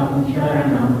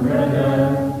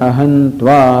Aham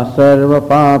tva sarva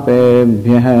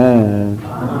papebhyah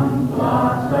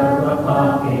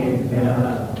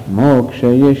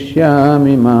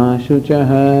Mokshayishyami ma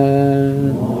shuchah.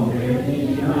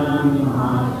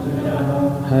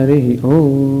 Hari Om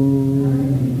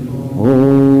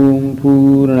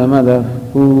Purnamadah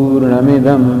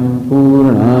Purnamidam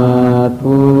Purnat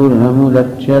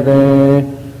Purnamudachyate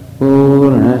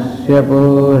Purnasya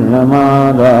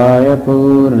Purnamadaya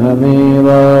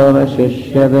Purnameva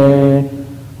Vashishyate.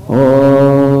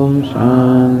 Om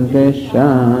Shanti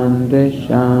Shanti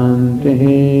Shanti.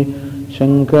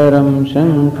 Shankaram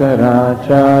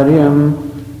Shankaracharyam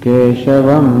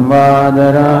Keshavam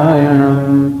Vadarayanam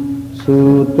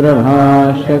Sutra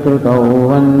Bhashya Krutau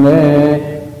Vande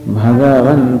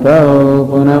Bhagavantau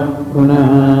Punah Punah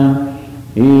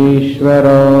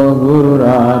Ishvaro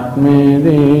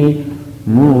Gururatmedi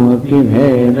Murti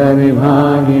Bheda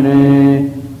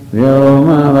Vibhagine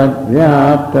Vyomavad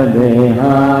Vyapta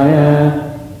Dehaya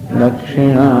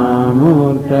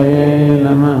Dakshinamurtaye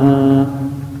Namaha.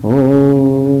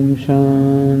 Om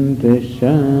Shanti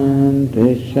Shanti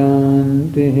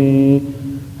Shanti.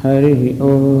 Hari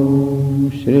Om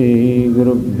Shri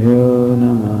Gurubhyo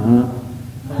Namaha.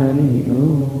 Hari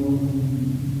Om.